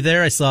also be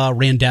there. I saw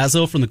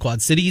Randazzo from the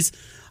Quad Cities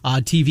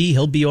TV.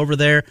 He'll be over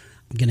there.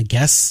 I'm going to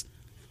guess.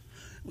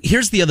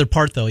 Here's the other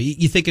part, though.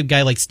 You think of a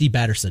guy like Steve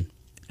Batterson,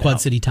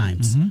 Quad City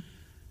Times. Mm-hmm.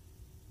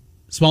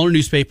 Smaller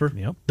newspaper,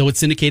 though it's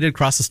syndicated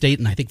across the state,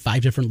 and I think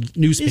 5 different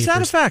newspapers. Is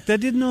that a fact? I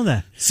didn't know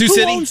that. Sioux Who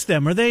City owns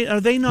them? Are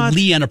they not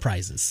Lee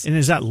Enterprises? And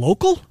is that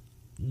local?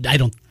 I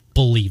don't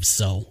believe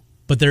so,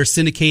 but they're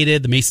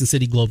syndicated. The Mason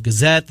City Globe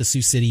Gazette, the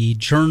Sioux City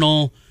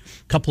Journal,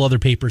 a couple other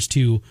papers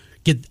to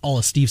get all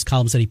of Steve's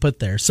columns that he put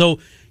there. So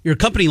you're a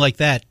company like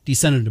that. Do you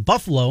send it to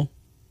Buffalo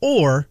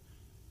or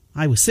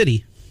Iowa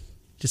City?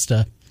 Just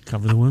a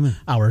cover the women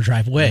hour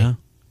drive away.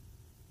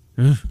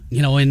 Yeah.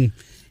 You know, in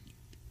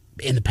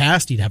the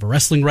past, you'd have a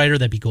wrestling writer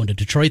that'd be going to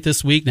Detroit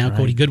this week. Now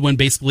Cody Goodwin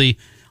basically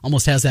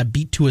almost has that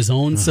beat to his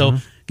own. So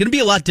going to be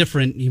a lot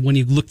different when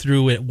you look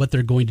through it, what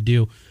they're going to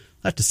do.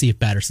 I'll have to see if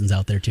Batterson's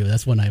out there too.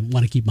 That's one I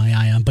want to keep my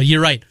eye on. But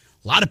you're right.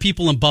 A lot of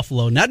people in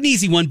Buffalo. Not an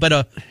easy one, but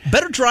a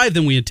better drive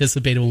than we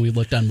anticipated when we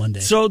looked on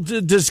Monday. So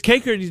does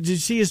Kakert, did you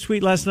see his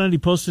tweet last night? He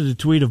posted a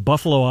tweet of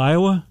Buffalo,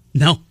 Iowa.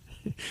 No.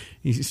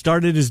 He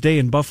started his day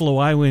in Buffalo,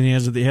 Iowa, and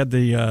he had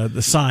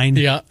the sign.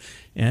 Yeah.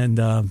 And,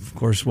 of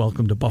course,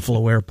 welcome to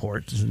Buffalo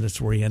Airport. And that's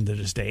where he ended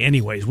his day.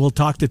 Anyways, we'll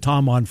talk to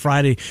Tom on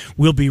Friday.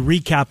 We'll be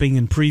recapping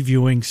and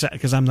previewing,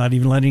 because I'm not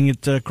even letting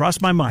it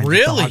cross my mind.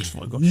 Really?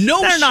 No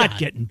They're shot. not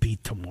getting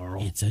beat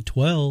tomorrow. It's at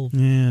 12.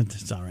 Yeah,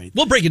 it's all right.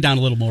 We'll break it down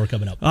a little more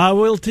coming up.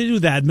 We'll do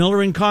that.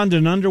 Miller and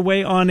Condon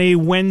underway on a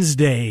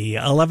Wednesday.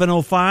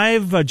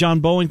 11:05, John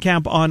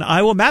Bowenkamp on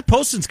Iowa. Matt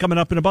Poston's coming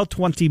up in about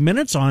 20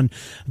 minutes on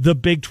the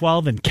Big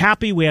 12. And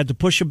Cappy, we had to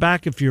push him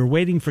back. If you're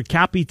waiting for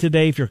Cappy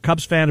today, if you're a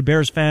Cubs fan, a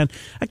Bears fan,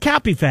 a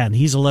Cappy fan,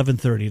 he's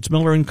 11:30. It's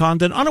Miller and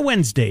Condon on a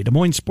Wednesday. Des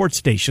Moines Sports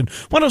Station,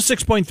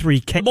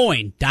 106.3 Des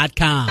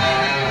Moines.com.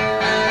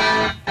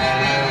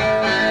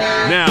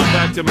 Now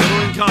back to Miller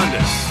and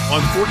Condon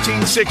on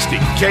 1460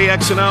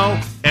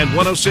 KXNO and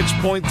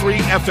 106.3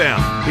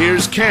 FM.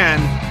 Here's Ken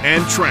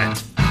and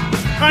Trent.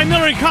 All right,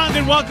 Miller and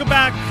Condon, welcome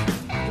back.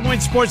 Des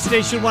Moines Sports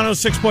Station,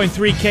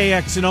 106.3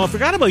 KXNO. I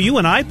forgot about you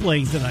and I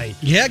playing tonight.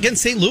 Yeah,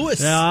 against St.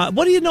 Louis.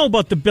 What do you know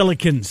about the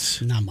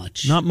Billikens? Not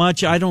much. Not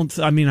much. I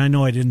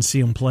know I didn't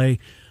see them play.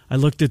 I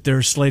looked at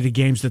their slate of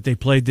games that they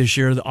played this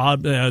year.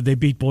 They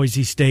beat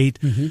Boise State.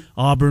 Mm-hmm.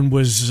 Auburn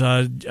was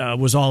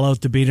all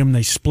out to beat them.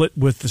 They split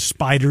with the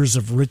Spiders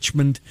of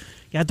Richmond.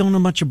 Yeah, I don't know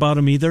much about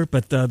them either,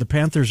 but the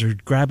Panthers are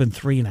grabbing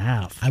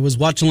 3.5. I was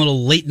watching a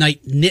little late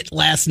night knit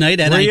last night,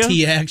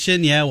 NIT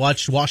action. Yeah,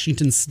 watched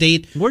Washington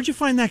State. Where'd you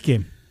find that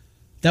game?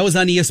 That was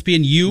on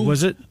ESPNU.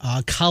 Was it?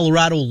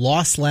 Colorado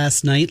lost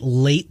last night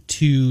late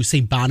to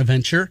St.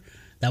 Bonaventure.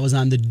 That was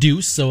on the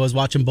Deuce, so I was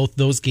watching both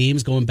those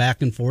games, going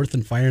back and forth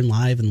and firing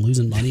live and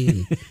losing money.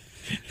 And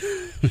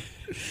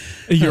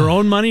Your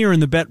own money or in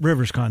the Bet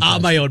Rivers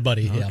contest? My own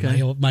money. Okay.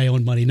 Yeah, my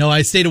own money. No,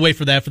 I stayed away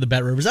for that for the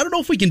Bet Rivers. I don't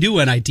know if we can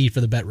do NIT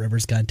for the Bet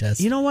Rivers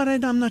contest. You know what?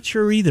 I'm not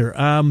sure either.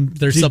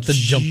 There's something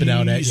jumping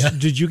out at you.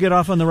 Did you get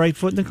off on the right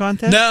foot in the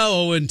contest?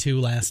 No,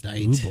 0-2 last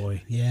night. Oh,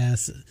 boy.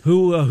 Yes.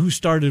 Who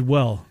started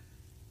well?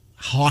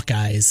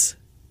 Hawkeyes.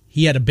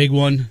 He had a big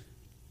one.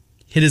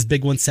 Hit his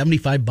big one,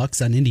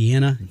 $75 on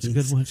Indiana. It's a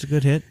good one. It's a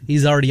good hit.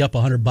 He's already up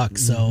 $100.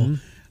 So,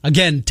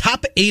 again,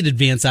 top 8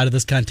 advance out of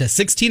this contest.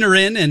 16 are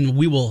in, and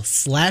we will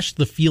slash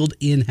the field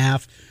in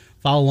half.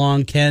 Follow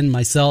along, Ken,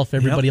 myself,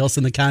 everybody else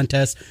in the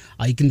contest.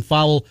 You can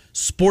follow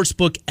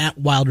Sportsbook at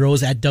Wild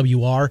Rose at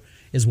WR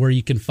is where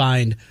you can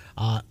find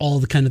all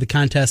the kind of the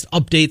contest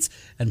updates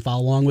and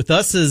follow along with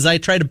us as I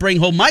try to bring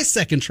home my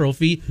second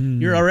trophy.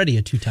 You're already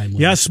a 2-time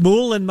winner. Yeah,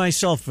 Smool and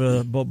myself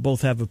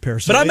both have a pair.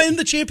 But I'm in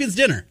the Champions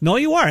Dinner. No,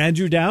 you are.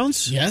 Andrew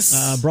Downs. Yes.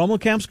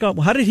 Bromelkamp's got.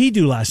 How did he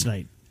do last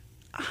night?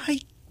 I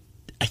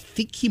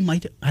think he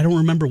might. I don't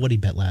remember what he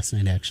bet last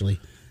night, actually,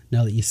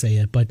 now that you say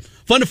it. But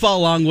fun to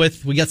follow along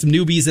with. We got some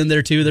newbies in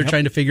there, too. They're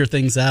trying to figure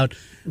things out.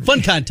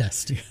 Fun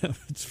contest. Yeah,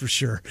 that's for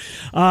sure.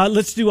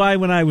 Let's do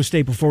Iowa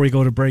State before we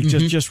go to break.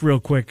 Just real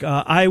quick.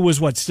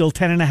 Iowa's still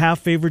 10.5,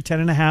 favored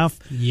 10.5.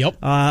 Yep.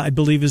 I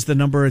believe is the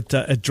number at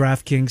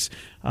DraftKings.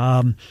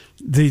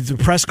 The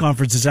press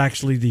conference is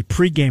actually the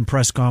pregame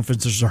press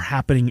conferences are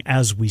happening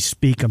as we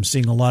speak. I'm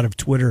seeing a lot of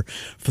Twitter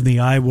from the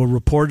Iowa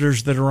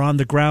reporters that are on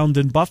the ground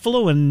in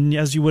Buffalo, and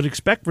as you would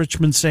expect,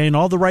 Richmond saying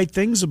all the right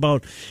things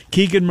about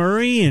Keegan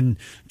Murray and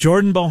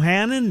Jordan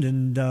Bohannon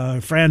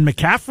and Fran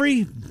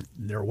McCaffrey.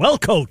 They're well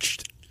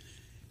coached.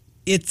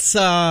 It's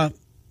not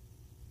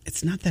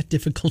that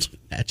difficult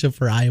matchup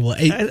for Iowa.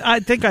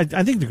 I think they're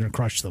going to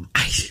crush them.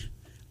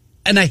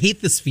 And I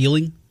hate this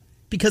feeling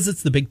because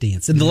it's the big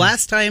dance. And the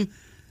last time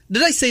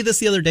Did I say this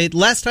the other day? The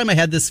last time I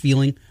had this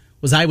feeling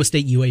was Iowa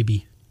State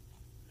UAB,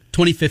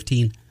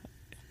 2015.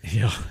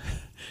 Yeah.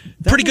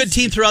 Pretty good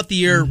team throughout the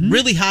year,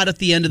 really hot at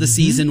the end of the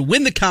season,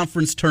 win the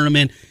conference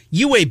tournament.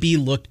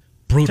 UAB looked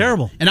brutal.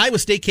 Terrible. And Iowa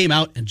State came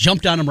out and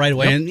jumped on them right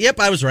away. Yep.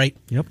 And I was right.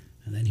 Yep.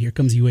 And then here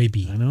comes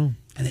UAB. I know.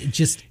 And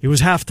it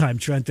was halftime,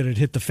 Trent, that it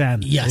hit the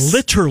fan. Yes.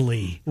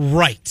 Literally.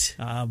 Right.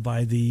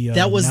 By the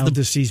that was now the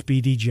deceased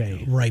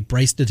BDJ. Right.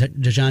 Bryce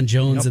DeJean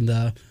Jones and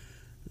the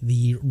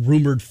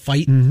rumored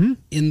fight in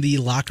the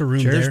locker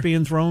room Chairs there.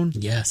 being thrown.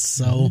 Yes.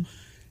 So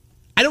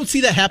I don't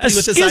see that happening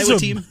with this Iowa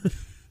team.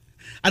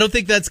 I don't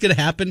think that's going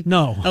to happen.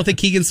 No. I don't think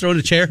Keegan's throwing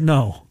a chair.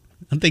 No.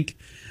 I don't think Keegan's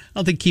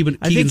I think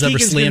ever Keegan's going to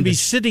slammed be it.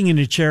 sitting in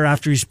a chair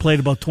after he's played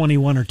about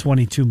 21 or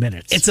 22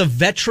 minutes. It's a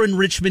veteran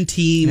Richmond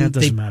team. Yeah, it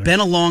doesn't They've matter.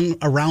 been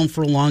around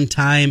for a long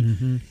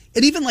time.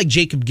 And even like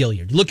Jacob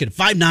Gilliard. Look at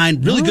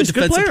 5'9", really good he's a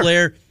good defensive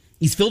player. player.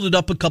 He's filled it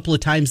up a couple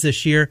of times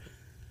this year.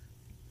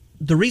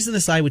 The reason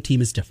this Iowa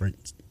team is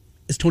different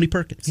is Tony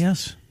Perkins.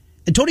 Yes.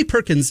 And Tony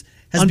Perkins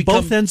has On become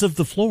both ends of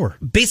the floor.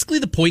 basically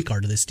the point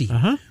guard of this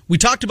team. We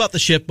talked about the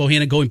shift,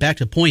 Bohannon, going back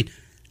to the point.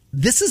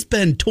 This has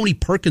been Tony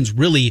Perkins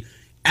really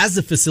as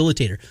a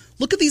facilitator.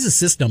 Look at these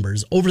assist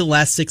numbers over the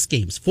last 6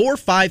 games. 4,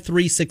 5,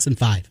 3, 6, and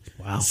 5.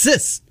 Wow.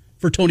 Assists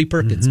for Tony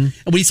Perkins. And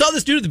when you saw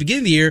this dude at the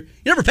beginning of the year,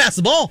 he never passed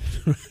the ball.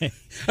 Right.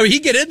 I mean,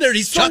 he'd get in there and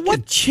he's So chucking.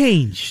 what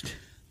changed?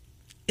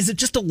 Is it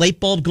just a light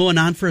bulb going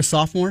on for a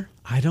sophomore?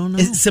 I don't know.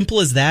 As simple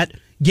as that.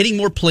 Getting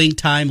more playing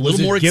time, a little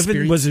more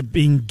experience. Was it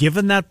being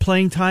given that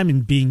playing time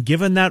and being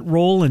given that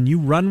role and you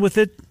run with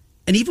it?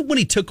 And even when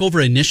he took over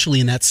initially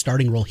in that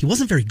starting role, he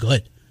wasn't very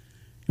good.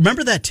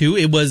 Remember that too?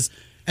 It was,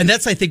 and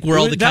that's I think where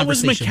all the that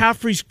was conversation.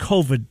 McCaffrey's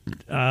COVID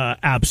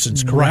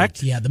absence,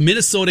 correct? Right, yeah, the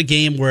Minnesota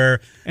game where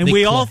And they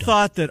we all clubbed him.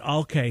 thought that,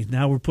 okay,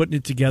 now we're putting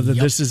it together.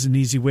 Yep. This is an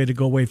easy way to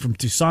go away from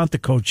Toussaint. The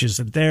coach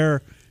isn't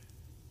there.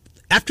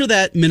 After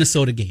that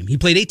Minnesota game, he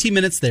played 18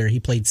 minutes there. He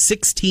played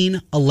 16,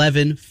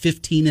 11,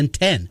 15, and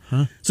 10.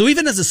 So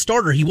even as a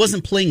starter, he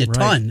wasn't playing a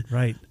ton.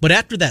 Right. But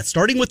after that,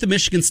 starting with the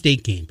Michigan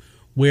State game,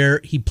 where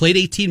he played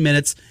 18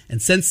 minutes,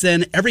 and since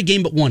then, every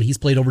game but one, he's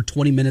played over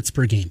 20 minutes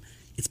per game.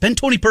 It's been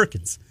Tony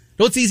Perkins.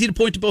 No, it's easy to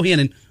point to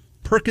Bohannon.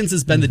 Perkins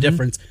has been the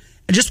difference.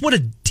 And just what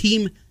a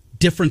team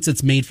difference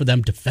it's made for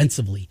them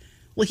defensively.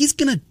 Well, he's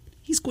going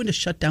to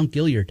shut down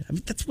Gilliard. I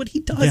mean, that's what he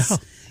does. Yeah.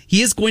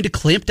 He is going to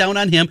clamp down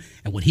on him.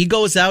 And when he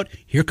goes out,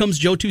 here comes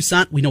Joe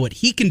Toussaint. We know what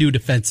he can do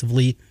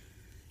defensively.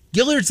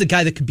 Gilliard's the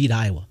guy that could beat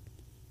Iowa.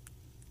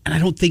 And I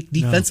don't think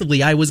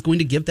defensively Iowa's going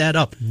to give that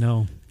up.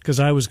 No, because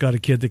Iowa's got a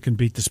kid that can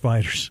beat the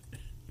Spiders.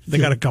 They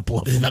got a couple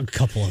of them. A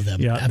couple of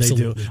them. Yeah,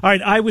 absolutely. they do. All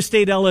right, Iowa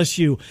State,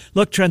 LSU.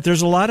 Look, Trent,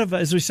 there's a lot of,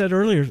 as we said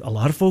earlier, a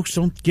lot of folks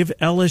don't give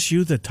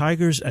LSU, the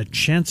Tigers, a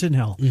chance in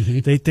hell.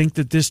 They think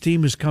that this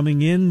team is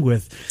coming in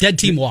with Dead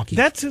team walking.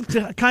 That's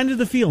kind of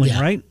the feeling, Yeah.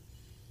 right?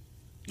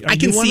 I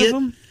can see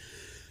it.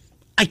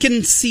 I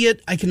can see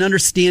it. I can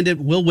understand it.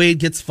 Will Wade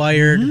gets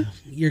fired.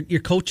 Your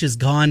coach is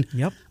gone.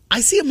 Yep.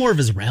 I see it more of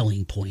his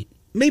rallying point.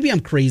 Maybe I'm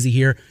crazy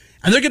here.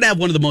 And they're going to have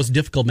one of the most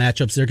difficult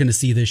matchups they're going to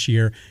see this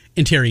year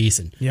in Terry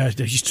Eason. Yeah,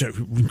 he's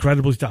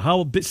incredibly tough.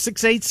 How,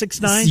 6'8",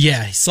 6'9"?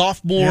 Yeah,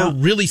 sophomore,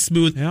 really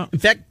smooth. Yeah. In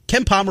fact,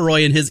 Ken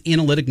Pomeroy and his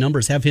analytic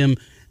numbers have him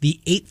the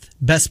 8th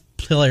best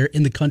player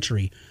in the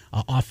country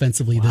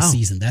offensively this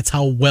season. That's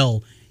how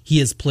well he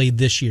has played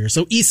this year.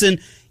 So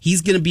Eason,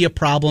 he's going to be a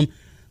problem.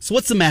 So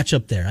what's the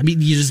matchup there? I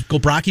mean, you just go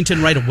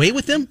Brockington right away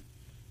with him?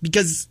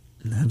 Because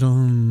I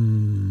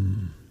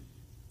don't...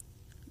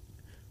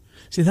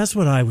 See, that's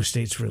what Iowa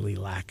State's really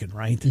lacking,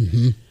 right?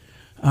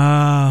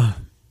 I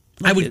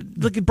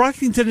would look at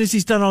Brockington as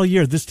he's done all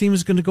year. This team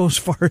is going to go as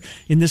far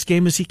in this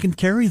game as he can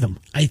carry them.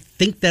 I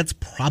think that's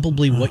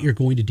probably what you're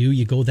going to do.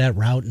 You go that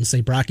route and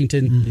say,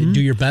 Brockington,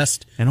 do your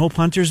best. And hope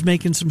Hunter's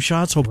making some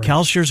shots. Hope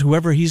Kalsher's,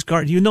 whoever he's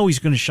guarding, he's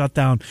going to shut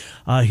down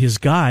his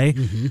guy.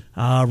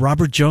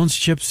 Robert Jones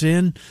chips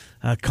in.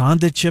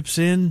 Condit chips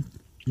in.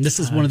 And this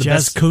is one of the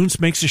Jazz best. Kuntz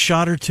makes a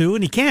shot or two,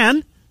 and he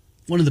can.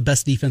 One of the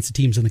best defensive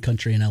teams in the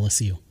country in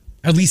LSU.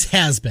 At least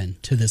has been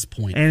to this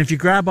point. And if you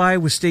grab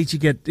Iowa State,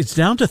 it's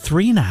down to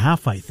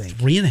 3.5, I think.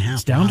 3.5.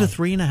 It's down to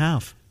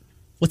 3.5.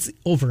 What's the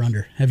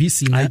over/under? Have you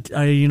seen that?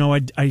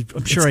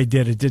 I'm sure I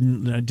did. It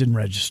didn't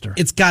register.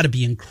 It's got to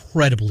be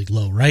incredibly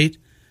low, right?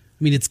 I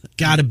mean, it's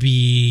got to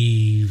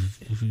be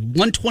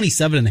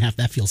 127.5.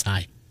 That feels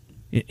high.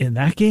 In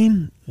that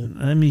game?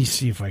 Let me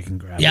see if I can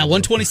grab it. Yeah,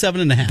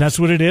 127.5. That's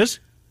what it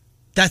is?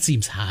 That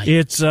seems high.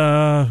 It's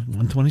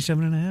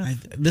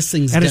 127.5. This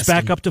thing's and it's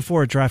back up to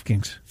 4 at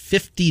DraftKings.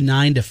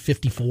 59 to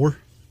 54.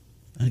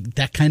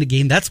 That kind of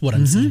game. That's what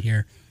I'm seeing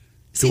here.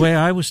 The way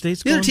Iowa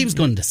State's The going? other team's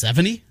going to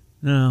 70.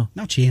 No.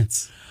 No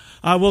chance.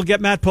 We'll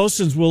get Matt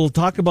Postins. We'll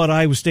talk about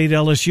Iowa State,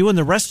 LSU, and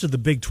the rest of the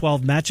Big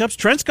 12 matchups.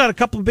 Trent's got a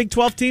couple of Big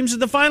 12 teams in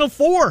the Final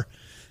Four.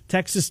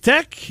 Texas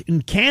Tech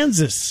and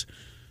Kansas.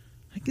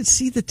 I can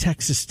see the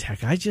Texas Tech.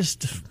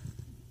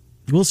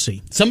 We'll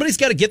see. Somebody's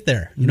got to get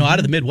there, out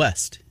of the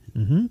Midwest.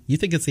 You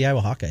think it's the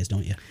Iowa Hawkeyes,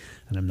 don't you?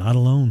 And I'm not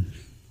alone.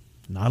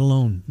 Not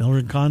alone. Miller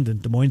and Condon,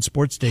 Des Moines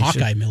Sports Station.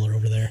 Hawkeye Miller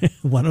over there.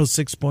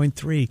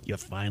 106.3. You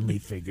finally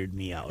figured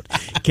me out.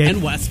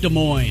 And West Des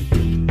Moines.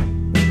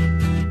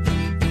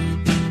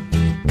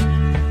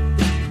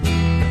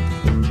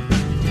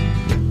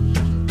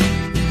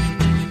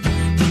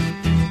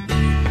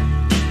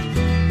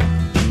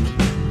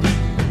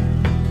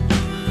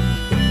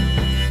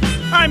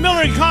 All right,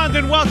 Miller and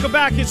Condon, welcome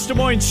back. It's Des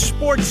Moines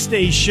Sports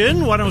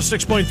Station,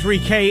 106.3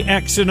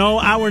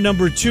 KXNO. Hour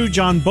number 2,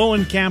 John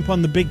Bowenkamp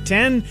on the Big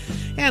Ten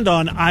and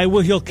on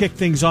Iowa. He'll kick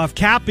things off.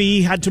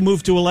 Cappy had to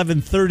move to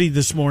 11:30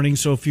 this morning,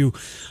 so if you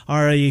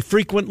are a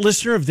frequent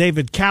listener of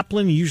David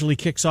Kaplan, he usually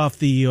kicks off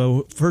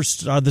the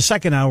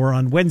second hour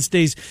on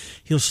Wednesdays.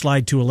 He'll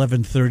slide to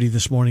 11:30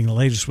 this morning, the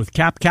latest with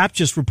Cap. Cap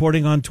just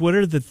reporting on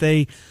Twitter that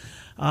they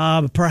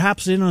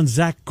perhaps in on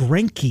Zach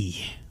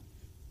Greinke.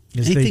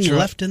 Anything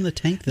left in the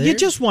tank there? You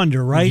just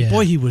wonder, right? Yeah.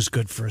 Boy, he was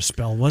good for a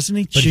spell, wasn't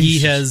he? But he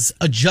has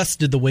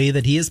adjusted the way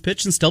that he has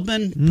pitched and still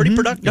been pretty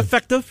productive.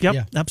 Effective, yep,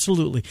 yeah.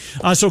 Absolutely.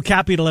 So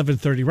Cappy at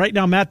 11:30. Right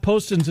now, Matt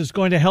Postins is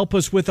going to help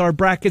us with our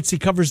brackets. He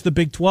covers the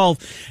Big 12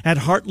 at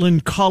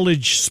Heartland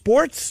College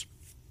Sports.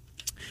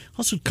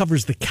 Also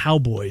covers the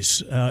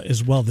Cowboys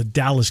as well, the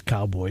Dallas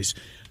Cowboys.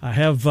 I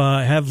have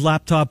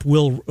laptop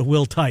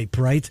will type,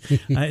 right?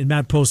 And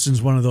Matt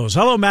Postin's one of those.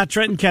 Hello, Matt,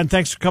 Trenton, Ken.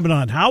 Thanks for coming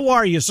on. How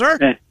are you, sir?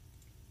 Hey.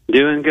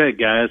 Doing good,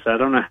 guys. I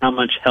don't know how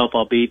much help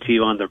I'll be to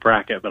you on the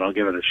bracket, but I'll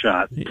give it a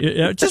shot.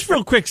 Just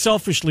real quick,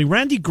 selfishly,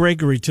 Randy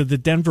Gregory to the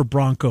Denver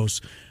Broncos.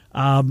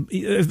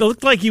 It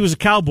looked like he was a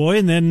Cowboy,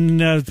 and then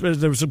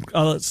there was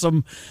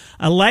some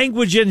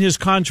language in his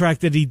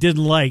contract that he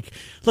didn't like.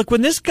 Look,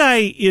 when this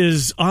guy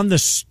is on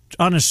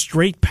a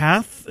straight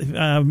path,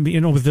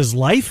 with his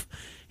life,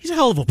 he's a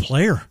hell of a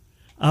player.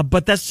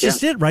 But that's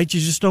just it, right? You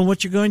just know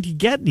what you're going to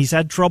get, and he's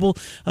had trouble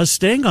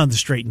staying on the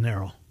straight and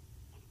narrow.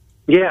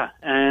 Yeah,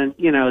 and,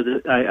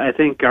 I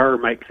think our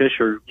Mike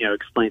Fisher,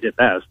 explained it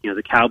best.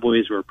 The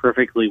Cowboys were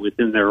perfectly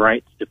within their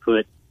rights to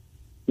put,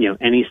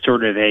 any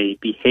sort of a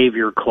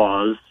behavior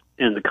clause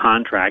in the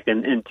contract.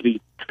 And to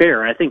be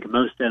fair, I think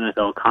most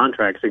NFL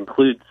contracts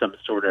include some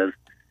sort of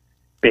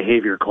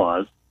behavior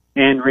clause.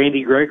 And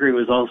Randy Gregory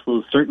was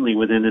also certainly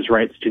within his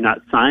rights to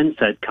not sign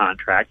said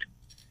contract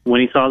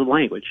when he saw the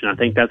language. And I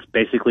think that's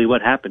basically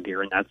what happened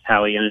here, and that's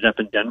how he ended up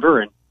in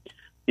Denver. And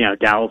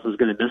Dallas is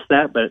going to miss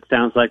that, but it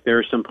sounds like there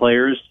are some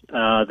players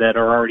that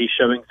are already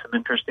showing some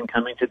interest in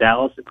coming to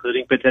Dallas,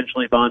 including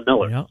potentially Von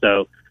Miller. Yep.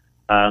 So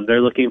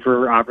they're looking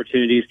for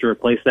opportunities to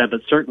replace that.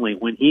 But certainly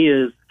when he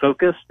is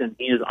focused and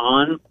he is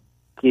on,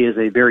 he is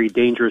a very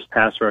dangerous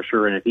pass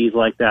rusher. And if he's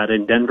like that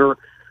in Denver,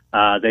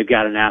 they've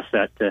got an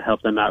asset to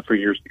help them out for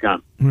years to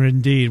come.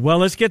 Indeed. Well,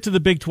 let's get to the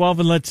Big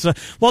 12, and let's.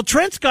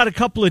 Trent's got a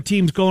couple of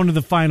teams going to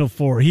the Final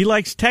Four. He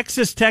likes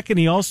Texas Tech, and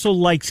he also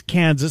likes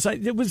Kansas.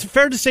 It was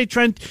fair to say,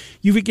 Trent,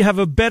 you have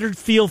a better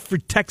feel for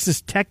Texas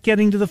Tech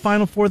getting to the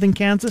Final Four than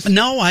Kansas?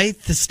 No, I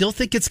still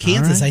think it's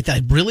Kansas. Right.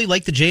 I really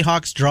like the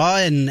Jayhawks draw,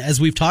 and as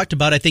we've talked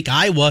about, I think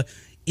Iowa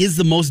is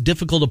the most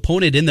difficult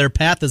opponent in their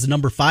path as a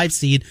number 5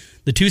 seed.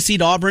 The 2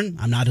 seed Auburn,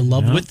 I'm not in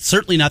love with.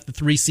 Certainly not the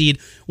 3 seed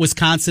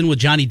Wisconsin with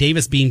Johnny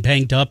Davis being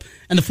banged up.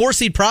 And the 4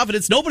 seed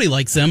Providence, nobody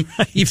likes him,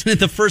 even in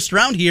the first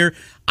round here.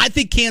 I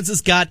think Kansas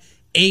got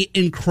an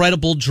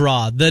incredible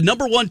draw. The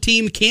number 1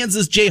 team,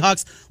 Kansas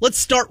Jayhawks. Let's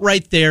start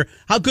right there.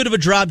 How good of a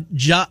draw do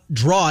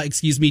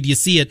you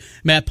see it,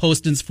 Matt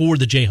Postins, for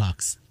the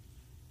Jayhawks?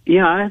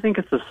 Yeah, I think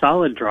it's a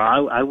solid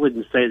draw. I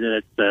wouldn't say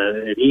that it's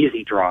an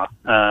easy draw.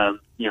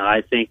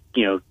 I think,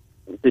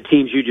 the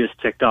teams you just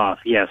ticked off,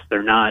 yes,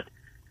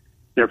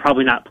 they're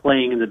probably not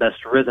playing in the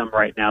best rhythm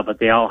right now, but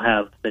they all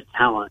have the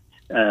talent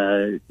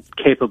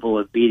capable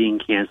of beating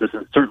Kansas,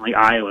 and certainly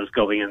Iowa's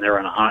going in there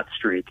on a hot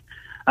streak.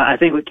 I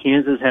think what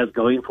Kansas has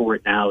going for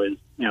it now is,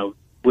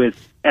 with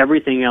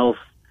everything else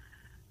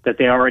that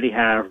they already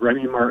have,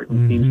 Remy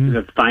Martin seems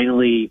to have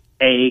finally,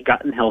 A,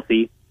 gotten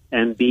healthy,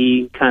 and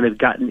B, kind of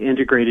gotten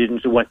integrated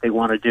into what they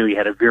want to do. He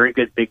had a very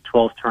good Big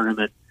 12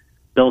 tournament.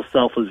 Bill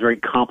Self was very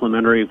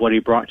complimentary of what he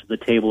brought to the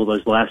table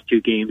those last 2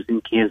 games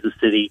in Kansas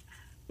City.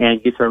 And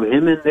you throw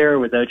him in there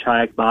with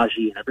Ochai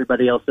Agbaji and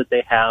everybody else that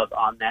they have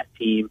on that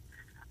team.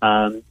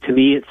 To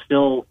me, it's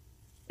still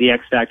the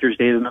X Factor is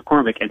David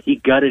McCormick, and he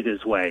gutted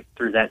his way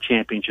through that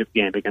championship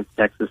game against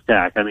Texas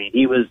Tech. I mean,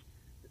 he was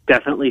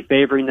definitely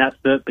favoring that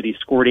split, but he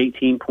scored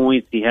 18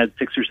 points. He had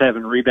 6 or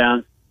 7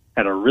 rebounds,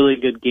 had a really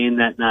good game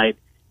that night.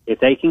 If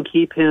they can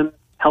keep him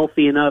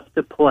healthy enough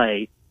to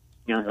play,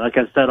 like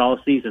I've said all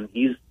season,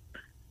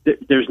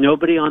 there's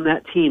nobody on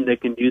that team that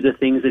can do the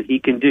things that he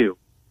can do.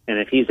 And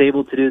if he's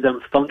able to do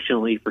them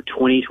functionally for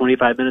 20,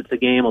 25 minutes a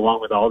game,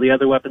 along with all the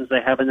other weapons they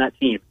have in that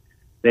team,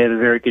 they have a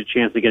very good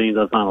chance of getting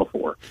to the Final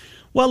Four.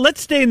 Well,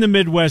 let's stay in the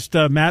Midwest,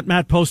 Matt.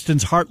 Matt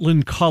Poston's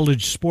Heartland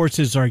College Sports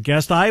is our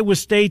guest. Iowa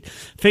State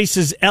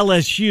faces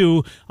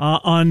LSU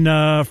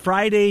on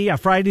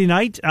Friday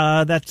night.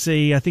 I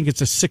think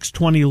it's a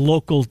 6:20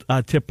 local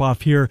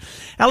tip-off here.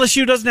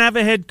 LSU doesn't have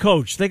a head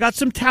coach. They got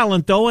some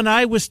talent, though, and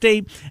Iowa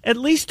State, at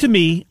least to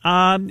me,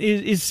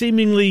 is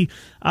seemingly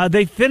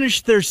they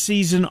finished their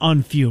season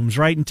on fumes,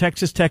 right? And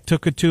Texas Tech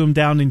took it to them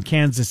down in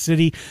Kansas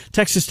City.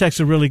 Texas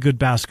Tech's a really good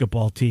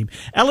basketball team.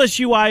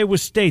 LSU, Iowa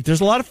State. There's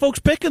a lot of folks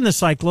picking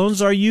the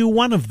Cyclones. Are you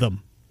one of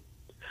them?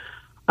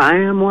 I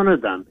am one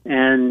of them,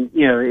 and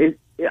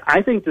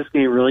I think this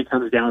game really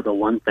comes down to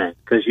one thing,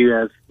 because you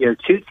have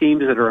two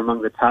teams that are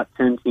among the top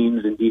 10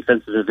 teams in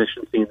defensive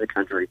efficiency in the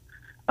country.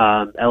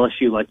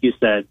 LSU, like you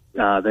said,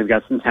 they've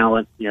got some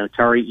talent.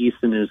 Tari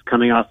Eason is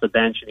coming off the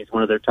bench, and he's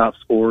one of their top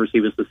scorers.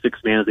 He was the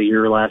sixth man of the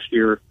year last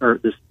year, or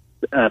this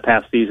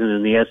past season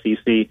in the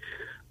SEC.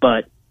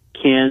 But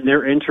can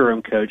their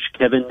interim coach,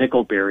 Kevin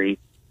Nickelberry,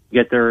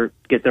 get their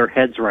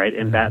heads right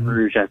in Baton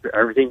Rouge after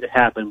everything that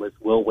happened with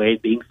Will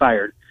Wade being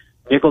fired?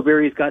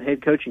 Nickelberry's got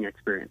head coaching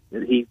experience.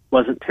 He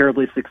wasn't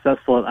terribly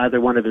successful at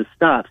either one of his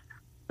stops,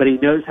 but he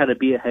knows how to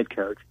be a head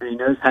coach, and he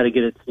knows how to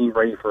get a team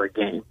ready for a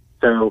game.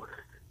 So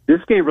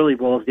this game really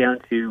boils down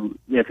to,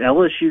 if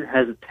LSU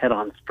has its head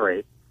on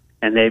straight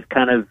and they've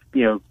kind of,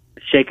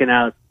 shaken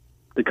out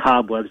the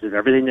cobwebs of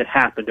everything that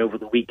happened over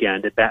the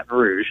weekend at Baton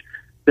Rouge,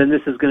 then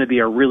this is going to be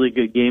a really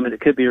good game, and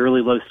it could be a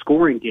really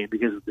low-scoring game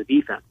because of the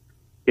defense.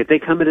 If they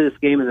come into this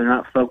game and they're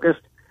not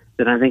focused,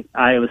 then I think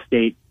Iowa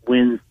State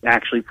wins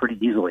actually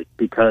pretty easily,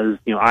 because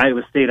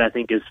Iowa State, I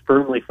think, is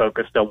firmly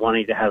focused on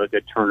wanting to have a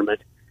good tournament.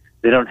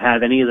 They don't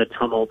have any of the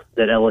tumult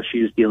that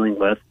LSU is dealing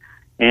with,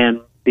 and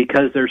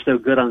because they're so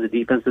good on the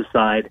defensive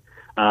side,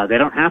 they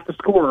don't have to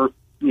score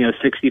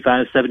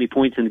 65, 70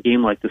 points in a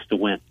game like this to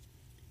win.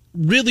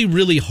 Really,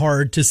 really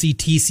hard to see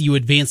TCU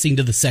advancing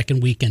to the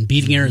second weekend,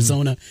 beating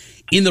Arizona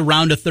in the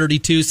round of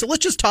 32. So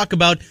let's just talk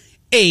about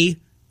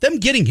them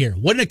getting here.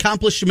 What an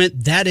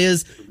accomplishment that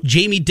is.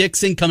 Jamie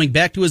Dixon coming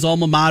back to his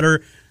alma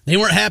mater. They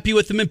weren't happy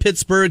with him in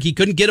Pittsburgh. He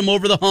couldn't get him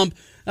over the hump.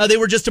 They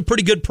were just a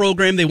pretty good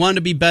program. They wanted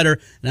to be better.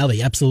 Now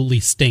they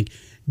absolutely stink.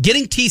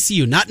 Getting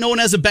TCU, not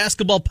known as a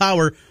basketball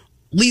power,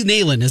 Lee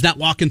Nalen is not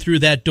walking through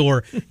that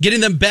door.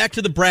 Getting them back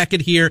to the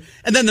bracket here,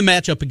 and then the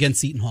matchup against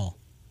Seton Hall.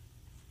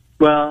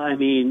 Well, I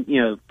mean,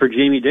 for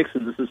Jamie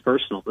Dixon, this is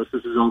personal. This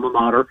is his alma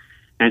mater.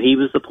 And he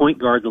was the point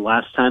guard the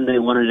last time they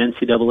won an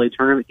NCAA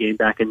tournament game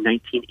back in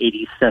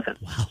 1987.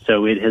 Wow.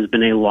 So it has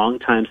been a long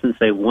time since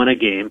they won a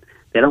game.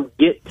 They don't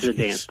get to the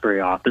dance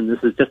very often. This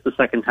is just the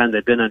second time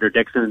they've been under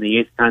Dixon and the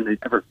eighth time they've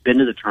ever been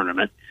to the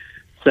tournament.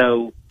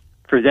 So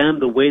for them,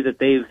 the way that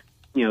they've,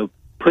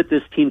 put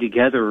this team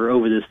together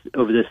over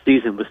this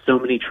season with so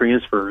many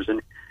transfers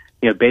and,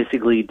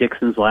 basically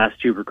Dixon's last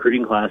two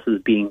recruiting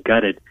classes being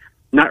gutted,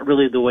 not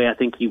really the way I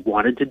think he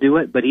wanted to do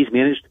it, but he's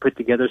managed to put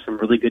together some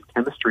really good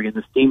chemistry in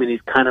this team, and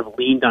he's kind of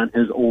leaned on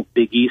his old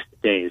Big East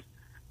days,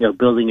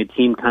 building a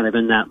team kind of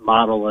in that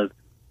model of,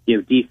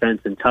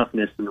 defense and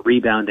toughness and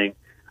rebounding,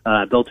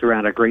 built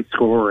around a great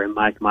scorer in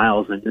Mike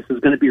Miles. And this is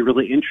going to be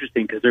really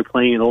interesting because they're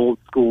playing an old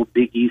school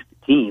Big East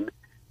team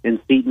in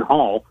Seton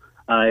Hall.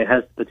 It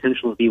has the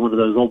potential to be one of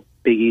those old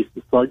Big East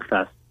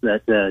slugfests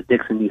that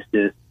Dixon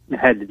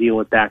had to deal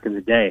with back in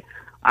the day.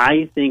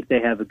 I think they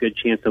have a good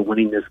chance of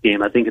winning this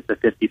game. I think it's a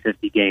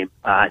 50-50 game.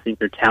 I think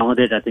they're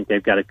talented. I think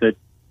they've got a good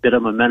bit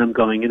of momentum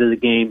going into the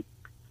game.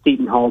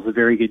 Seton Hall's a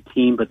very good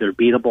team, but they're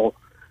beatable.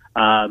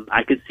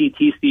 I could see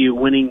TCU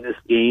winning this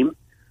game.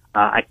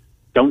 I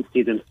don't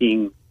see them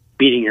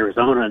beating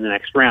Arizona in the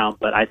next round,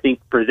 but I think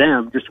for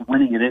them, just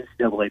winning an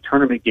NCAA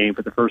tournament game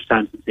for the first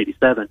time since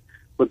 '87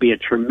 would be a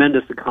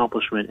tremendous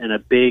accomplishment and a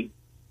big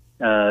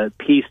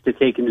piece to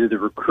take into the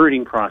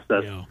recruiting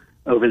process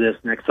over this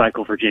next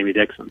cycle for Jamie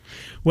Dixon.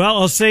 Well,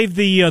 I'll save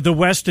the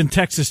West and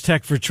Texas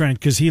Tech for Trent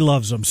because he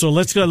loves them. So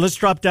let's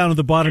drop down to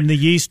the bottom of the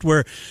East,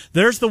 where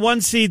there's the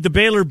one seed, the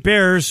Baylor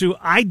Bears, who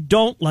I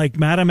don't like,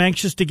 Matt. I'm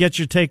anxious to get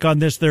your take on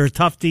this. They're a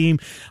tough team.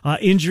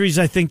 Injuries,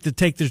 I think, to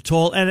take their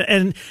toll.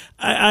 And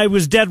I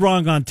was dead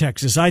wrong on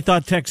Texas. I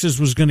thought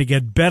Texas was going to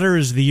get better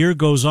as the year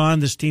goes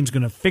on. This team's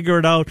going to figure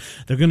it out.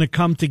 They're going to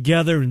come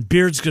together, and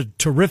Beard's a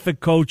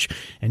terrific coach.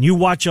 And you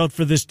watch out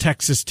for this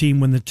Texas team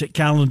when the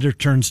calendar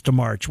turns to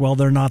March. Well,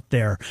 they're not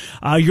there.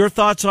 Your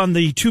thoughts on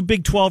the two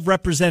Big 12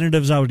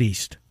 representatives out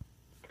east?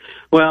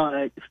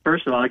 Well,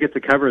 first of all, I get to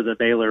cover the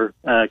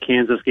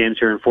Baylor-Kansas games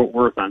here in Fort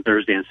Worth on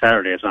Thursday and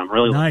Saturday, so I'm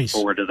really looking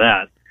forward to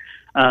that.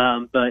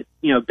 But,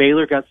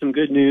 Baylor got some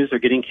good news. They're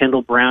getting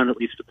Kendall Brown, at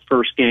least for the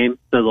first game,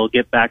 so they'll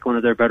get back one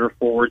of their better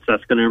forwards.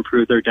 That's going to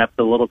improve their depth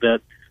a little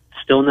bit.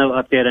 Still no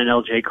update on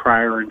L.J.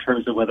 Cryer in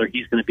terms of whether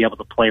he's going to be able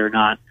to play or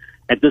not.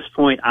 At this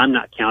point, I'm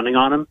not counting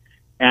on him.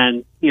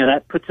 And,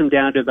 that puts them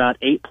down to about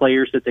 8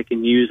 players that they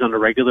can use on a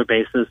regular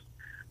basis.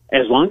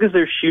 As long as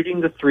they're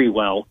shooting the three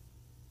well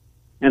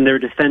and they're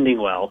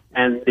defending well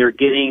and they're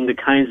getting the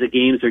kinds of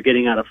games they're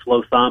getting out of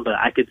Flo Thamba,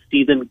 I could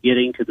see them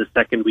getting to the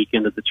second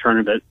weekend of the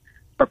tournament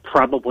but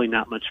probably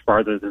not much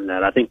farther than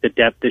that. I think the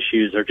depth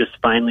issues are just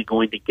finally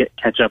going to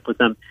catch up with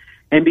them.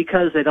 And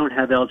because they don't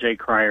have L.J.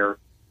 Cryer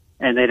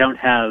and they don't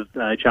have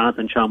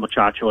Jonathan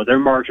Chama-Chachua, their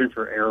margin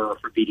for error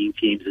for beating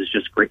teams is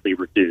just greatly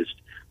reduced.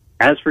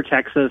 As for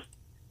Texas,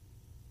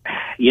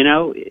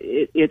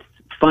 it's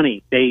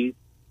funny. They've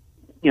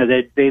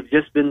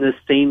just been the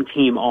same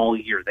team all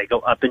year. They go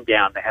up and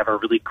down. They have a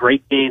really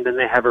great game, then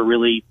they have a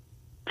really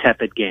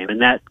tepid game.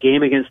 And that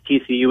game against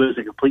TCU is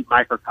a complete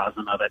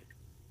microcosm of it.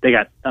 They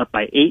got up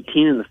by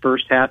 18 in the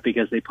first half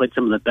because they played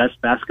some of the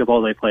best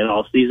basketball they played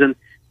all season.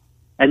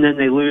 And then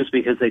they lose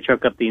because they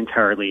choke up the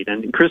entire lead.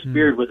 And Chris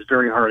Beard was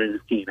very hard on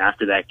his team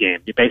after that game.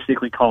 He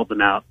basically called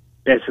them out,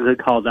 basically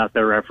called out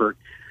their effort.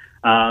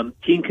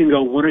 Team can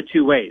go one or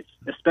two ways,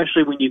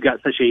 especially when you've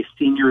got such a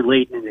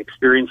senior-laden and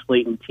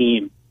experience-laden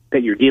team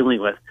that you're dealing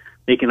with.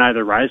 They can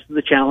either rise to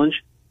the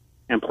challenge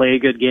and play a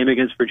good game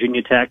against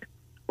Virginia Tech,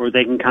 or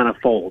they can kind of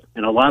fold.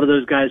 And a lot of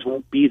those guys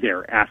won't be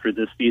there after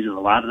this season.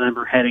 A lot of them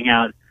are heading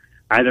out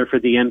either for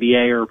the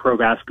NBA or pro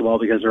basketball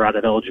because they're out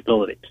of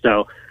eligibility.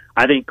 So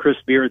I think Chris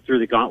Beard threw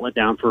the gauntlet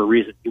down for a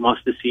reason. He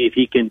wants to see if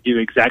he can do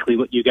exactly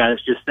what you guys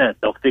just said.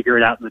 They'll figure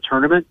it out in the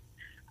tournament.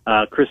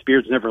 Chris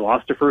Beard's never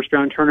lost a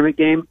first-round tournament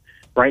game.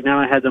 Right now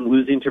I had them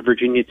losing to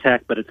Virginia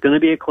Tech, but it's going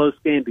to be a close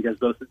game because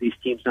both of these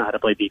teams know how to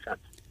play defense.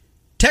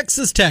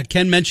 Texas Tech,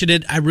 Ken mentioned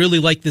it. I really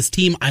like this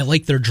team. I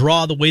like their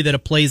draw, the way that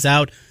it plays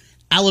out.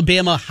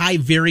 Alabama,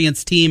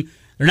 high-variance team.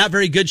 They're not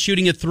very good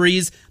shooting at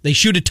threes. They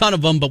shoot a ton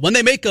of them, but when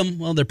they make them,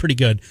 well, they're pretty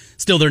good.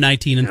 Still, they're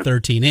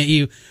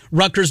 19-13.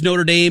 Rutgers,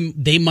 Notre Dame,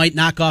 they might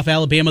knock off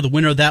Alabama, the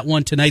winner of that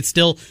one tonight.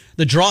 Still,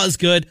 the draw is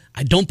good.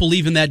 I don't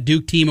believe in that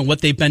Duke team and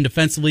what they've been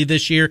defensively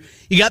this year.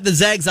 You got the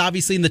Zags,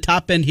 obviously, in the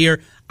top end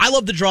here. I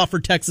love the draw for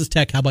Texas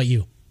Tech. How about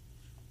you?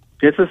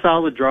 It's a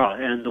solid draw,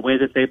 and the way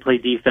that they play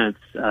defense,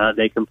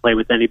 they can play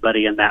with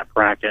anybody in that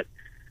bracket.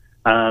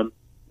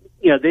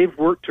 They've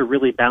worked to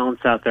really balance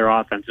out their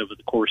offense over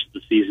the course of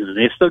the season, and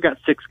they've still got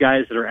 6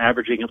 guys that are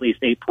averaging at least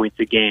 8 points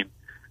a game.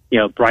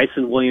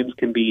 Bryson Williams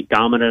can be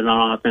dominant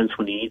on offense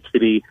when he needs to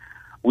be.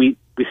 We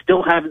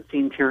still haven't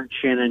seen Terrence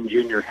Shannon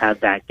Jr. have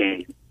that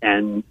game,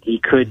 and he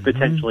could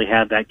potentially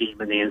have that game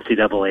in the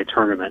NCAA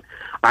tournament.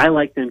 I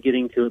like them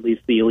getting to at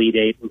least the Elite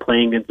Eight and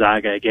playing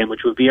Gonzaga again,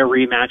 which would be a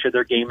rematch of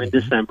their game in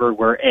December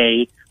where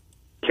A,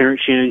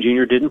 Terrence Shannon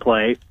Jr. didn't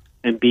play,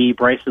 and B,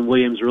 Bryson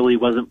Williams really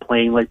wasn't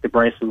playing like the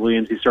Bryson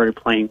Williams he started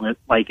playing with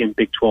like in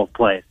Big 12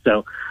 play.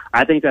 So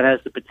I think that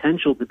has the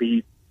potential to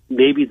be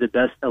maybe the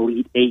best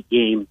Elite Eight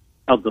game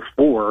of the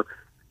 4,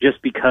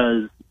 just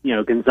because,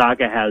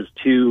 Gonzaga has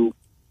 2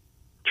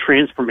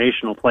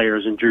 transformational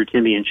players in Drew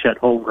Timme and Chet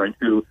Holmgren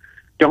who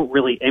don't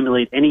really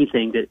emulate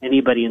anything that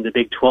anybody in the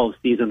Big 12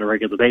 sees on a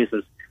regular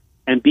basis.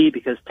 And B,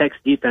 because Tech's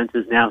defense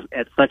is now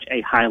at such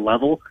a high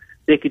level,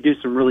 they could do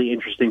some really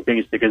interesting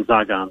things to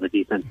Gonzaga on the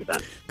defensive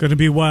end. Going to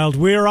be wild.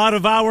 We're out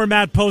of hour,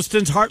 Matt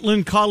Postins,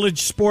 Heartland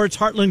College Sports,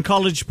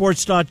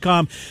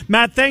 heartlandcollegesports.com.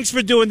 Matt, thanks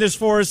for doing this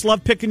for us.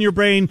 Love picking your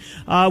brain.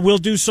 We'll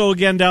do so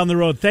again down the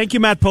road. Thank you,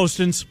 Matt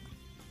Postins.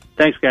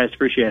 Thanks, guys.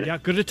 Appreciate it. Yeah,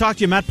 good to talk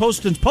to you, Matt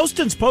Postins.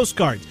 Postins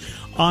Postcards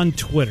on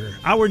Twitter.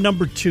 Hour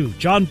number 2,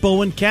 John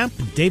Bowenkamp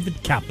and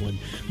David Kaplan.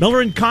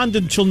 Miller and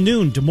Condon till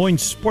noon, Des Moines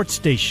Sports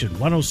Station,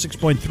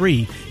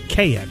 106.3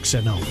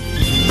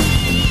 KXNO.